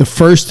 The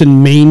first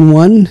and main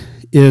one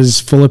is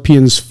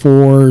Philippians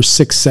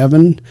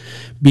 4:6-7.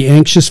 Be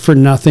anxious for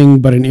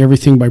nothing, but in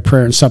everything by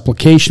prayer and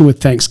supplication with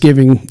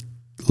thanksgiving,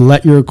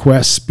 let your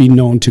requests be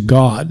known to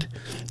God,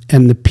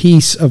 and the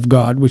peace of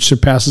God, which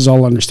surpasses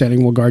all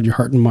understanding, will guard your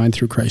heart and mind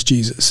through Christ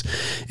Jesus.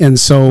 And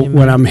so Amen.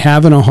 When I'm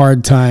having a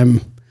hard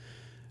time,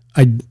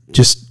 I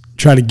just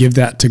try to give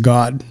that to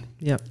God.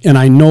 Yep. And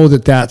I know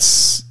that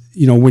that's,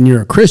 when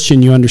you're a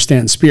Christian, you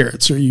understand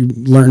spirits, or you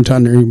learn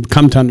to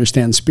come to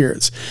understand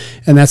spirits,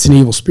 and that's an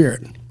evil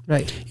spirit.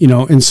 Right.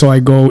 And so I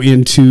go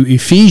into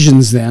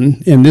Ephesians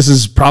then, and this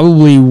is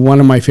probably one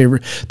of my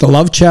favorite, the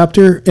love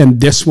chapter and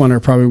this one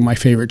are probably my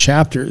favorite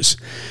chapters.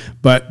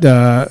 But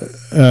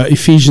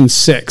Ephesians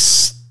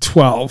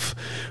 6:12,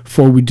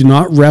 for we do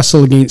not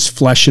wrestle against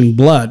flesh and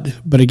blood,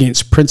 but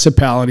against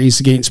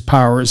principalities, against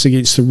powers,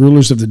 against the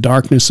rulers of the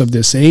darkness of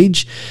this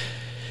age,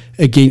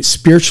 against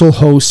spiritual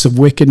hosts of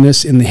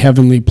wickedness in the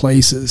heavenly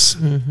places.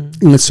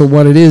 Mm-hmm. And so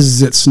what it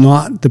is, it's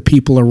not the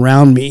people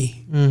around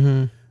me.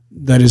 Mm-hmm.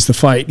 that is the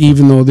fight,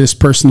 even though this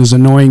person is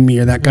annoying me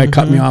or that guy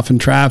cut me off in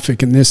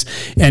traffic and this,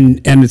 and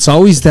it's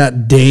always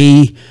that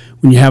day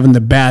when you're having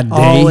the bad day,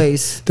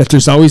 Always. that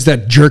there's always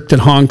that jerk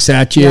that honks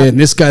at you and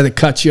this guy that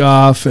cuts you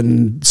off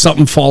and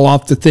something fall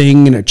off the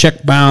thing and a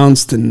check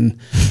bounced and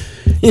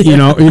you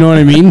know what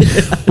I mean?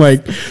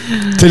 Like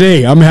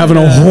today, I'm having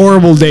a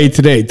horrible day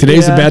today.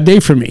 Today's a bad day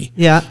for me.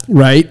 Yeah.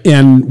 Right.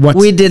 And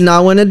we did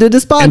not want to do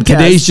this podcast. And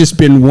today's just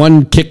been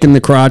one kick in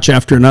the crotch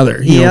after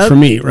another, you know, for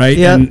me. Right.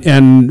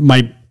 And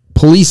my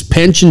police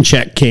pension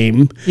check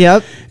came.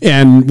 Yep.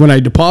 And when I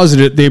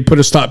deposited it, they put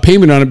a stop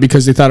payment on it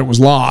because they thought it was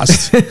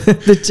lost.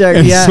 The check,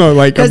 and so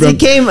like, because it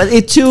came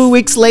 2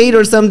 weeks late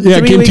or something. Yeah,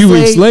 it came 2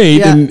 weeks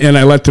late, and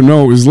I let them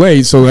know it was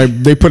late. So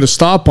they put a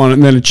stop on it,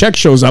 and then a check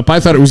shows up. I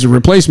thought it was a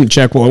replacement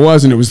check. Well, it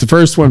wasn't. It was the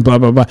first one, blah,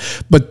 blah, blah.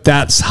 But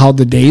that's how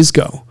the days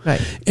go.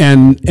 Right.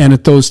 And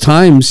at those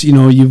times, you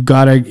know, you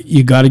got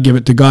to give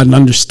it to God and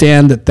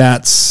understand that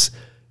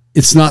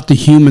it's not the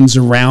humans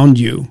around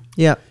you.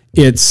 Yeah.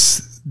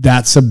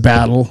 That's a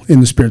battle in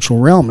the spiritual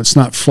realm. It's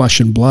not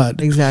flesh and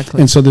blood. Exactly.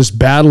 And so this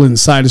battle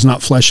inside is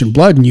not flesh and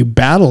blood, and you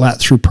battle that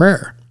through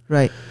prayer.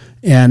 Right.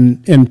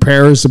 And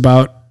prayer is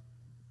about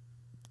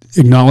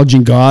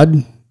acknowledging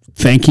God,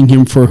 thanking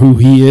him for who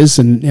he is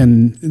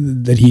and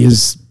that he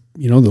is,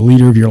 you know, the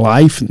leader of your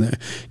life and the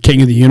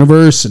king of the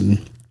universe, and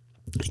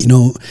you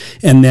know,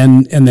 and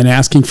then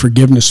asking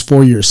forgiveness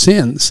for your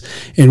sins.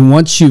 And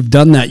once you've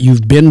done that,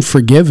 you've been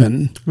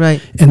forgiven.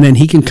 Right. And then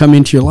he can come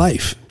into your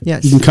life.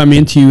 Yes. He can come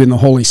into you in the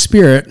Holy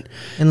Spirit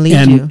and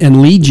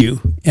lead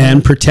you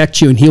and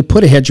protect you, and he'll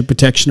put a hedge of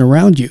protection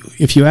around you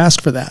if you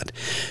ask for that.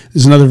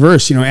 There's another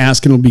verse, you know,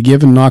 ask and it'll be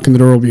given, knock and the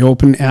door will be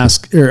open,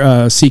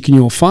 seek and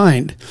you will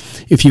find.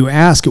 If you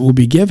ask, it will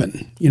be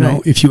given. You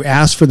know, if you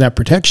ask for that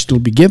protection,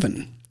 it'll be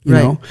given. You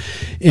know,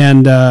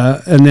 and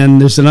then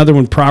there's another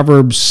one,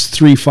 Proverbs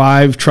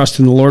 3:5, trust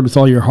in the Lord with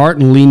all your heart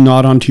and lean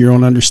not onto your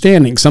own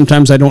understanding.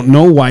 Sometimes I don't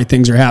know why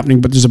things are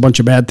happening, but there's a bunch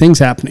of bad things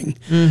happening.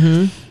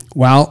 Mm-hmm.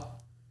 Well,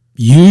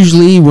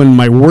 usually when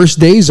my worst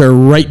days are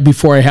right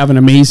before I have an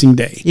amazing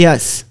day.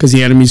 Yes. Because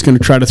the enemy's going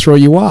to try to throw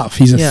you off.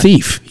 He's a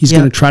thief. He's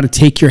going to try to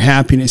take your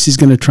happiness. He's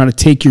going to try to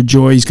take your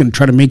joy. He's going to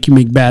try to make you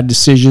make bad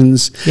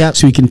decisions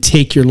so he can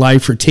take your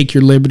life or take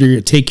your liberty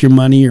or take your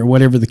money or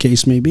whatever the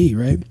case may be,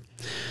 right?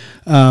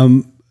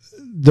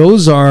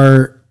 Those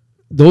are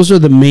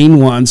the main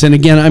ones. And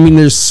again, I mean,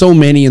 there's so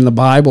many in the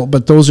Bible,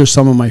 but those are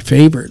some of my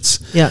favorites.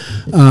 Yeah.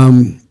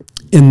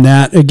 In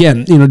that,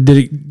 again, you know, did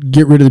it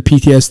get rid of the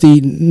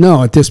PTSD?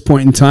 No, at this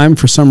point in time,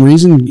 for some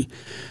reason,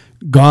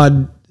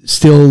 God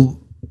still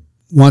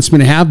wants me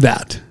to have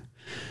that,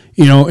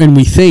 you know, and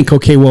we think,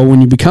 okay, well, when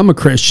you become a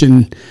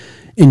Christian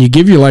and you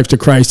give your life to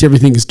Christ,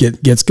 everything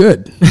gets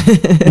good.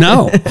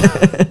 No,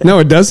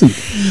 it doesn't.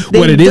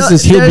 What it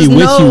is he'll be with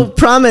you. No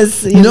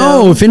promise.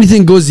 No, if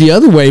anything goes the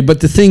other way. But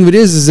the thing of it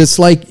is it's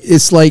like,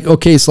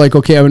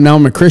 okay, now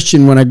I'm a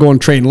Christian. When I go and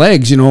train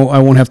legs, you know, I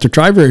won't have to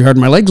try very hard.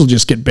 My legs will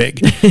just get big.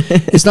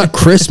 It's not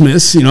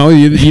Christmas, you know,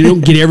 you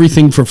don't get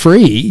everything for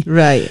free.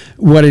 Right.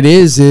 What it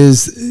is,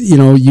 you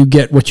know, you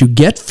get what you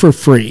get for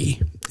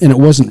free, and it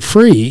wasn't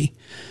free.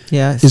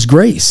 Yes. Is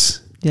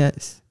grace.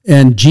 Yes.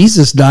 And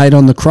Jesus died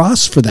on the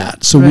cross for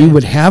that. So we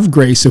would have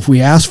grace. If we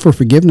ask for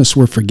forgiveness,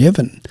 we're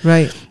forgiven.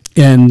 Right.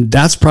 And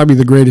that's probably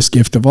the greatest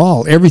gift of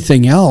all.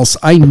 Everything else,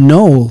 I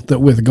know that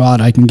with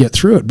God, I can get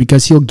through it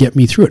because he'll get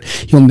me through it.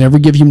 He'll never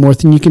give you more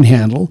than you can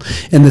handle.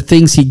 And the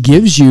things he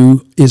gives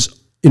you is,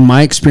 in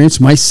my experience,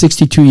 my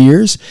 62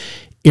 years,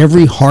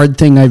 every hard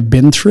thing I've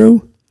been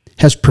through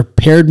has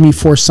prepared me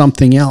for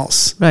something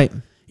else. Right.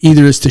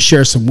 Either is to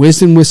share some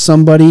wisdom with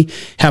somebody,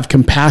 have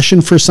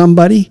compassion for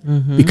somebody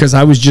because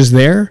I was just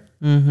there.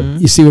 Mm-hmm.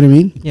 You see what I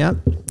mean? Yep.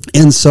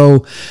 And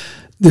so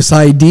this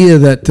idea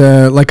that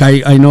like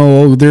I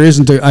know there's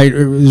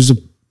a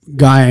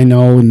guy I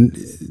know and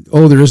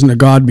there isn't a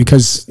God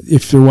because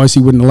if there was,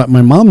 he wouldn't have let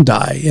my mom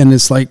die. And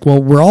it's like,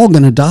 well, we're all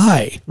going to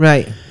die.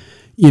 Right.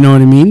 You know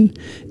what I mean?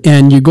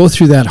 And you go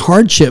through that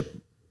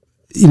hardship,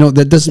 you know,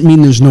 that doesn't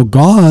mean there's no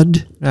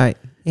God. Right.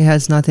 It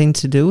has nothing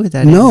to do with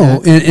that. No,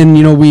 exactly. and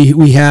you know,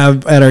 we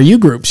have at our U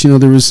groups, you know,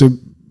 there was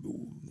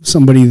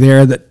somebody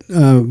there that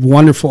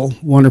wonderful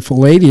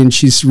lady, and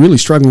she's really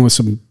struggling with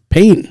some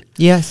pain.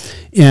 Yes,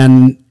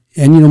 and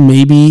you know,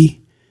 maybe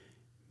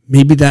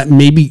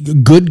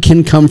good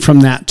can come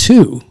from that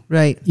too.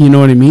 Right. You know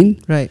what I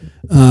mean? Right.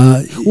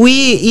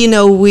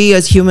 We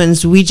as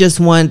humans, we just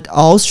want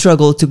all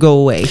struggle to go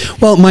away.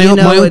 Well, my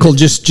uncle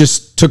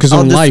just took his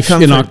own life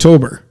in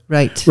October.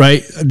 Right.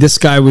 Right. This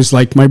guy was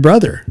like my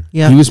brother.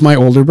 Yeah. He was my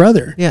older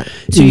brother. Yeah.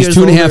 He was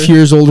 2.5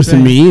 years older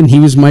than me, and he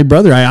was my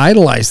brother. I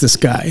idolized this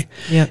guy.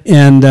 Yeah.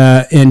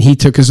 And he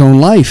took his own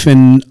life,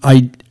 and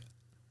I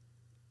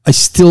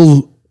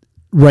still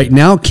right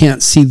now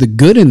can't see the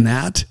good in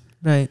that.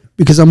 Right.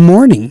 Because I'm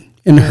mourning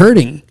and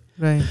hurting.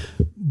 Right.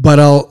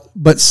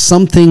 But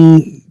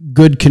something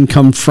good can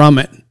come from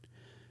it.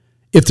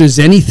 If there's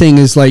anything,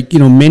 is like, you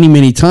know,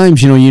 many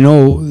times, you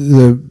know,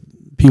 the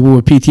people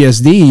with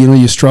PTSD, you know,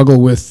 you struggle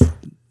with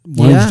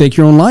wanting to take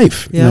your own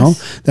life. Yes. You know,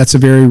 that's a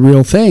very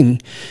real thing.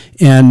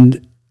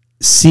 And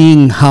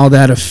seeing how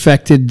that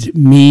affected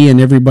me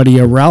and everybody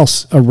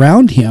else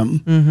around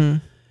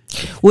him.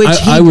 Which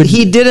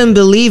he didn't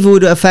believe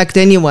would affect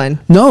anyone.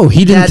 No,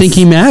 he didn't think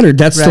he mattered.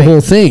 That's the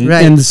whole thing.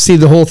 Right. And see,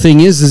 the whole thing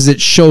is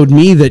it showed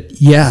me that,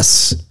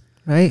 yes,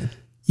 right,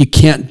 you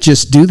can't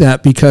just do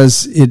that,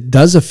 because it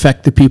does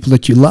affect the people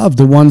that you love.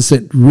 The ones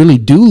that really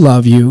do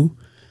love you,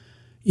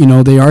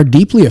 they are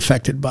deeply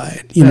affected by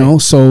it, you know?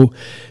 So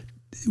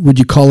would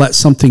you call that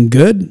something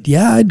good?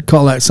 Yeah, I'd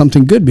call that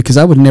something good, because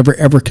I would never,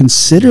 ever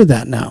consider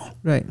that now.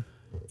 Right.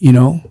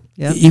 Yeah.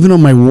 Even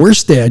on my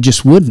worst day, I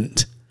just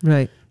wouldn't.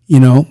 Right.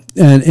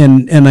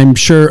 And I'm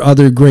sure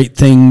other great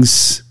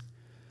things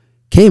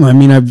came. I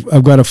mean,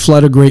 I've got a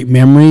flood of great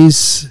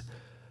memories.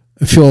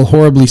 I feel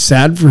horribly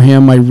sad for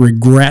him. I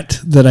regret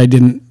that I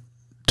didn't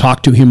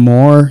talk to him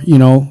more,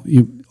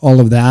 all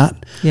of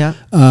that. Yeah.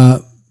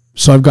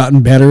 So I've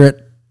gotten better at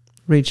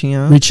reaching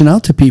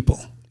out to people.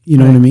 You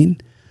know what I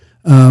mean?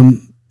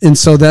 And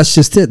so that's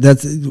just it.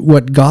 That's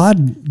what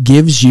God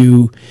gives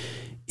you,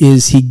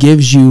 is he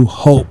gives you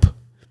hope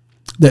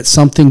that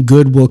something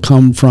good will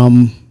come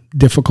from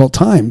difficult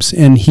times,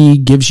 and he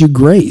gives you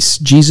grace.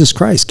 Jesus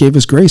Christ gave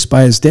us grace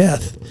by his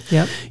death.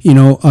 Yep.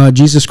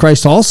 Jesus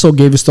Christ also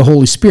gave us the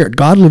Holy Spirit.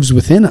 God lives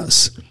within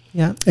us.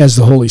 Yeah. As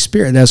the Holy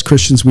Spirit. As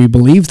Christians, we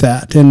believe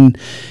that. And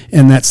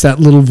that's that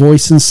little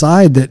voice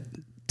inside that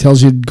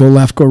tells you, go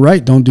left, go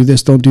right, don't do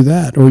this, don't do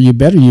that, or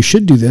you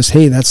should do this.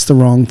 Hey, that's the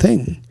wrong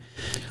thing.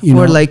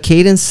 Like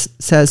Cadence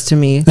says to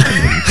me,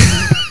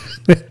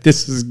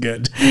 this is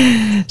good.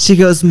 She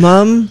goes,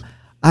 Mom,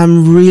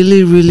 I'm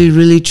really, really,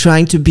 really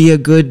trying to be a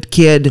good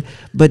kid,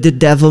 but the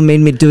devil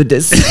made me do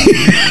this.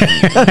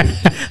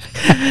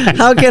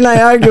 How can I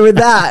argue with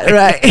that,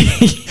 right?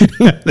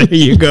 There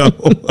you go.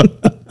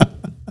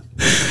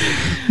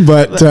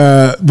 But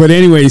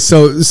anyway,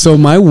 so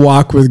my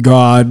walk with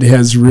God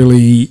has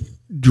really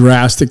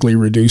drastically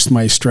reduced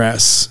my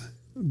stress,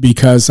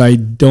 because I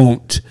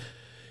don't,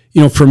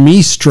 for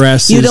me,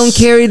 stress You don't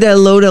carry that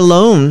load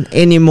alone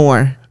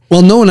anymore.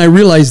 Well, no, and I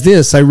realize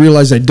this. I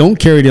realize I don't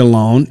carry it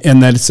alone,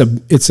 and that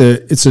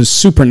it's a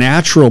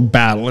supernatural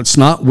battle. It's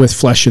not with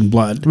flesh and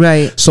blood.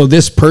 Right. So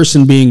this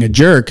person being a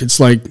jerk, it's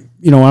like,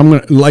 I'm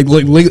gonna like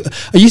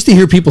I used to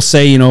hear people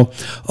say,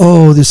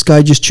 oh, this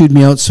guy just chewed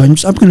me out, so I'm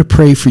gonna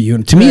pray for you.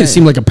 And to me, it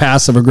seemed like a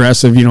passive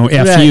aggressive,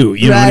 F you.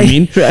 You know what I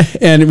mean? Right.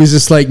 And it was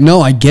just like,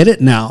 no, I get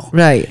it now.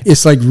 Right.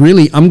 It's like,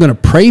 really, I'm gonna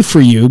pray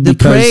for you,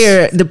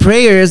 because the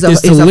prayer is a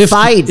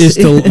fight.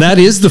 That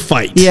is the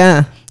fight.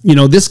 Yeah.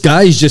 This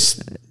guy's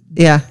just.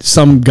 Yeah.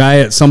 Some guy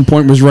at some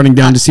point was running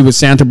down to see what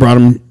Santa brought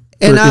him.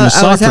 And I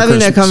was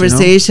having a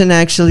conversation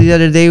actually the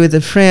other day with a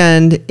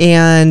friend,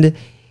 and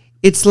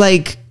it's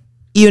like,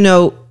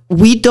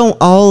 we don't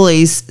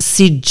always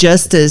see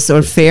justice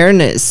or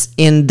fairness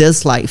in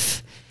this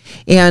life.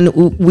 And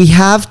we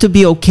have to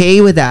be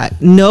okay with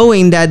that,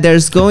 knowing that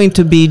there's going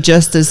to be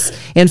justice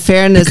and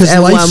fairness because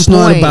at one point. Because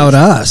life's not about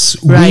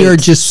us. Right. We are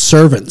just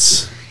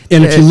servants.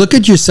 And if you look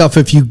at yourself,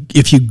 if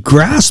you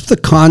grasp the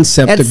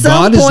concept that God is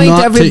not at some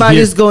point,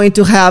 everybody's going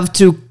to have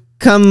to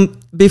come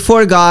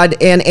before God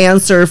and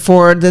answer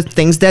for the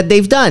things that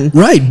they've done.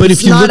 Right, but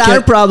it's not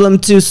our problem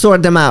to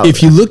sort them out.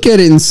 If you look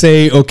at it and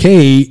say,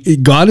 okay,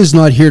 God is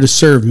not here to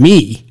serve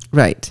me.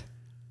 Right.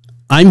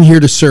 I'm here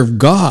to serve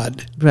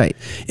God. Right.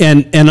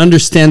 And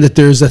understand that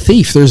there's a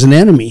thief, there's an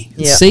enemy,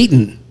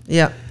 Satan.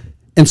 Yeah.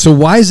 And so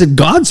why is it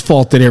God's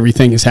fault that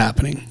everything is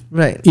happening?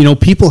 Right.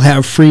 People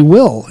have free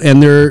will,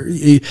 and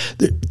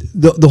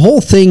the whole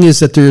thing is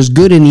that there's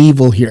good and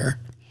evil here,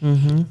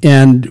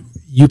 and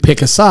you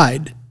pick a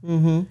side,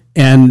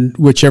 and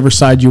whichever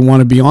side you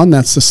want to be on,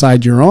 that's the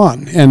side you're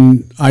on.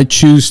 And I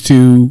choose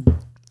to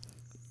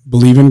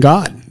believe in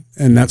God,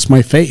 and that's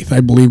my faith.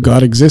 I believe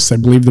God exists. I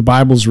believe the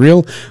Bible's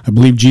real. I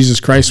believe Jesus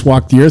Christ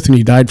walked the earth and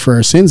he died for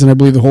our sins, and I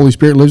believe the Holy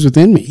Spirit lives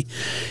within me.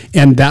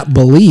 And that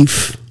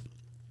belief,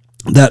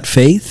 that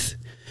faith,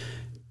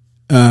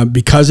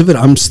 because of it,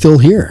 I'm still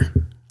here.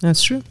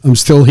 That's true. I'm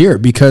still here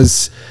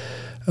because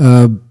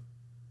I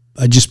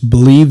just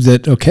believe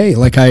that, okay,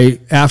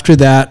 after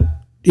that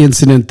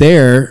incident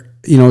there,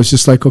 it's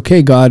just like,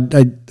 okay, God,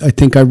 I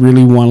think I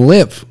really want to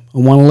live. I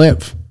want to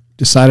live.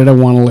 Decided I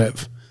want to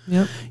live.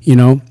 Yep.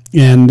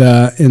 And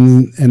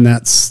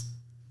that's,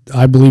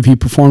 I believe he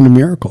performed a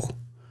miracle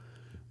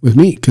with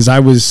me, because I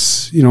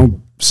was,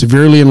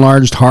 severely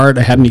enlarged heart.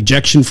 I had an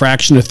ejection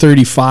fraction of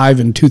 35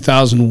 in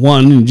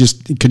 2001, and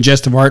just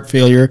congestive heart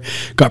failure.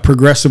 Got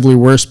progressively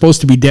worse.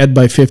 Supposed to be dead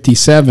by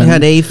 57. You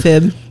had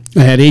AFib.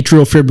 I had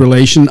atrial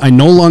fibrillation. I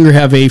no longer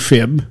have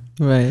AFib.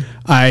 Right.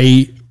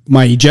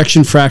 My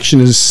ejection fraction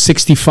is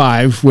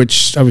 65,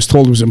 which I was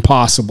told was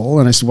impossible.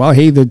 And I said, well,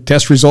 hey, the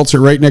test results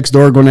are right next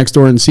door. Go next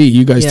door and see.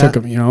 You guys took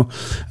them,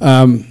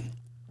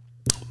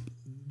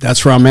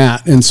 That's where I'm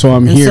at. And so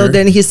I'm here. So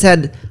then he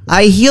said,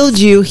 I healed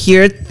you.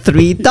 Here,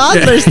 3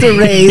 toddlers to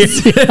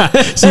raise.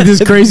 See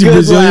this crazy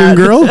Brazilian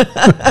girl?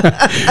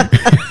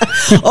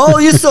 Oh,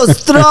 you're so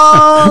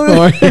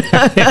strong.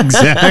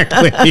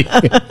 Exactly.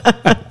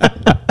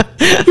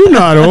 You're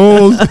not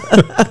old.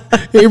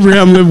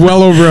 Abraham lived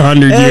well over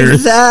 100 years.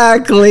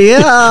 Exactly.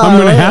 Yeah. I'm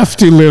going to have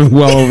to live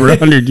well over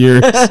 100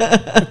 years.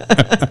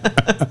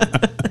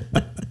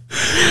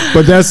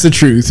 But that's the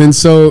truth. And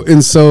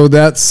so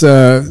that's,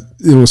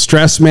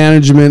 stress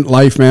management,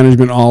 life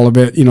management, all of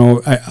it.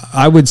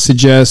 I would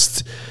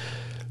suggest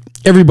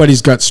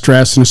everybody's got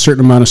stress, and a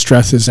certain amount of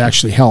stress is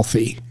actually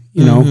healthy.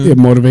 It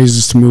motivates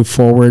us to move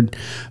forward.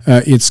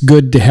 It's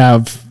good to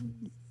have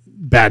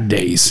bad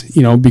days,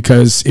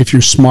 because if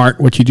you're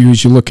smart, what you do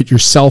is you look at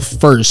yourself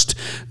first,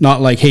 not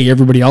like, hey,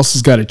 everybody else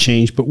has got to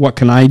change, but what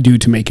can I do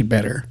to make it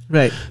better?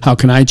 Right. How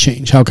can I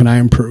change? How can I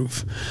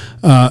improve?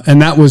 And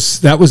that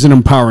was an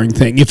empowering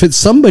thing. If it's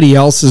somebody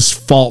else's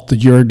fault that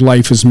your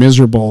life is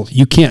miserable,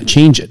 you can't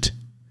change it.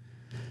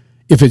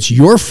 If it's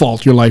your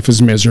fault your life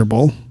is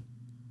miserable,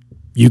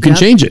 you can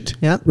change it.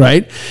 Yep.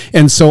 Right.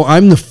 And so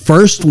I'm the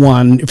first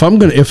one,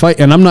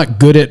 and I'm not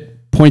good at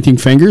pointing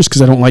fingers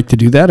because I don't like to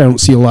do that. I don't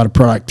see a lot of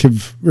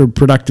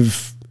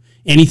productive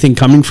anything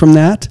coming from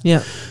that.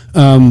 Yeah.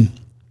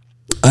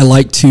 I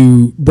like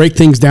to break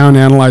things down,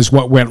 analyze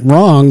what went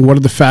wrong, what are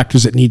the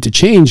factors that need to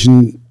change,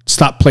 and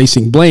stop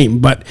placing blame.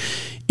 But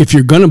if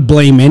you're going to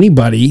blame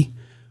anybody,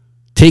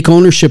 take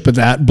ownership of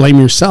that, blame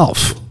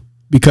yourself,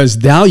 because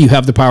now you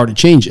have the power to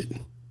change it.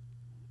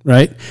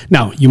 Right?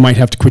 Now, you might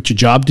have to quit your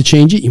job to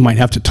change it. You might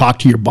have to talk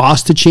to your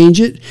boss to change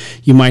it.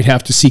 You might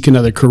have to seek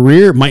another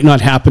career. It might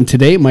not happen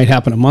today. It might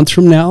happen a month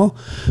from now,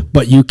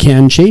 but you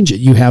can change it.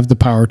 You have the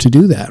power to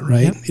do that,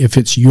 right? Yep. If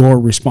it's your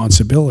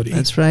responsibility.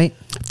 That's right.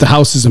 If the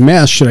house is a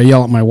mess, should I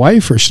yell at my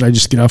wife, or should I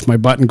just get off my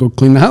butt and go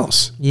clean the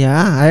house?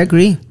 Yeah, I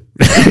agree.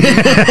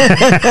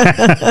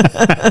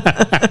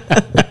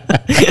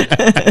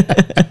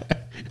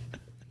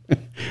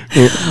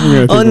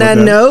 On that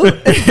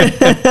note.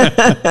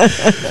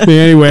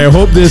 Anyway, I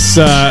hope this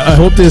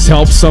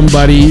helps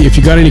somebody. If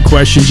you got any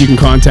questions, you can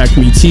contact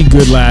me,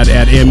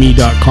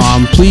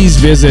 tgoodlad@me.com. Please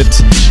visit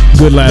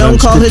Goodlad Don't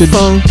Unscripted. call his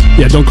phone.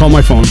 Yeah, don't call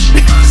my phone.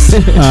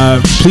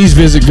 Please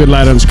visit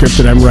Goodlad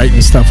Unscripted. I'm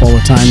writing stuff all the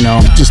time now.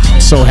 Just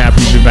so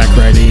happy to be back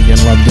writing again.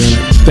 Love doing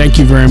it. Thank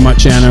you very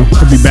much, Anna.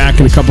 We'll be back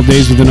in a couple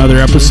days with another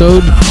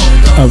episode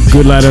of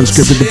Goodlad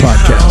Unscripted, the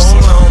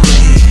podcast.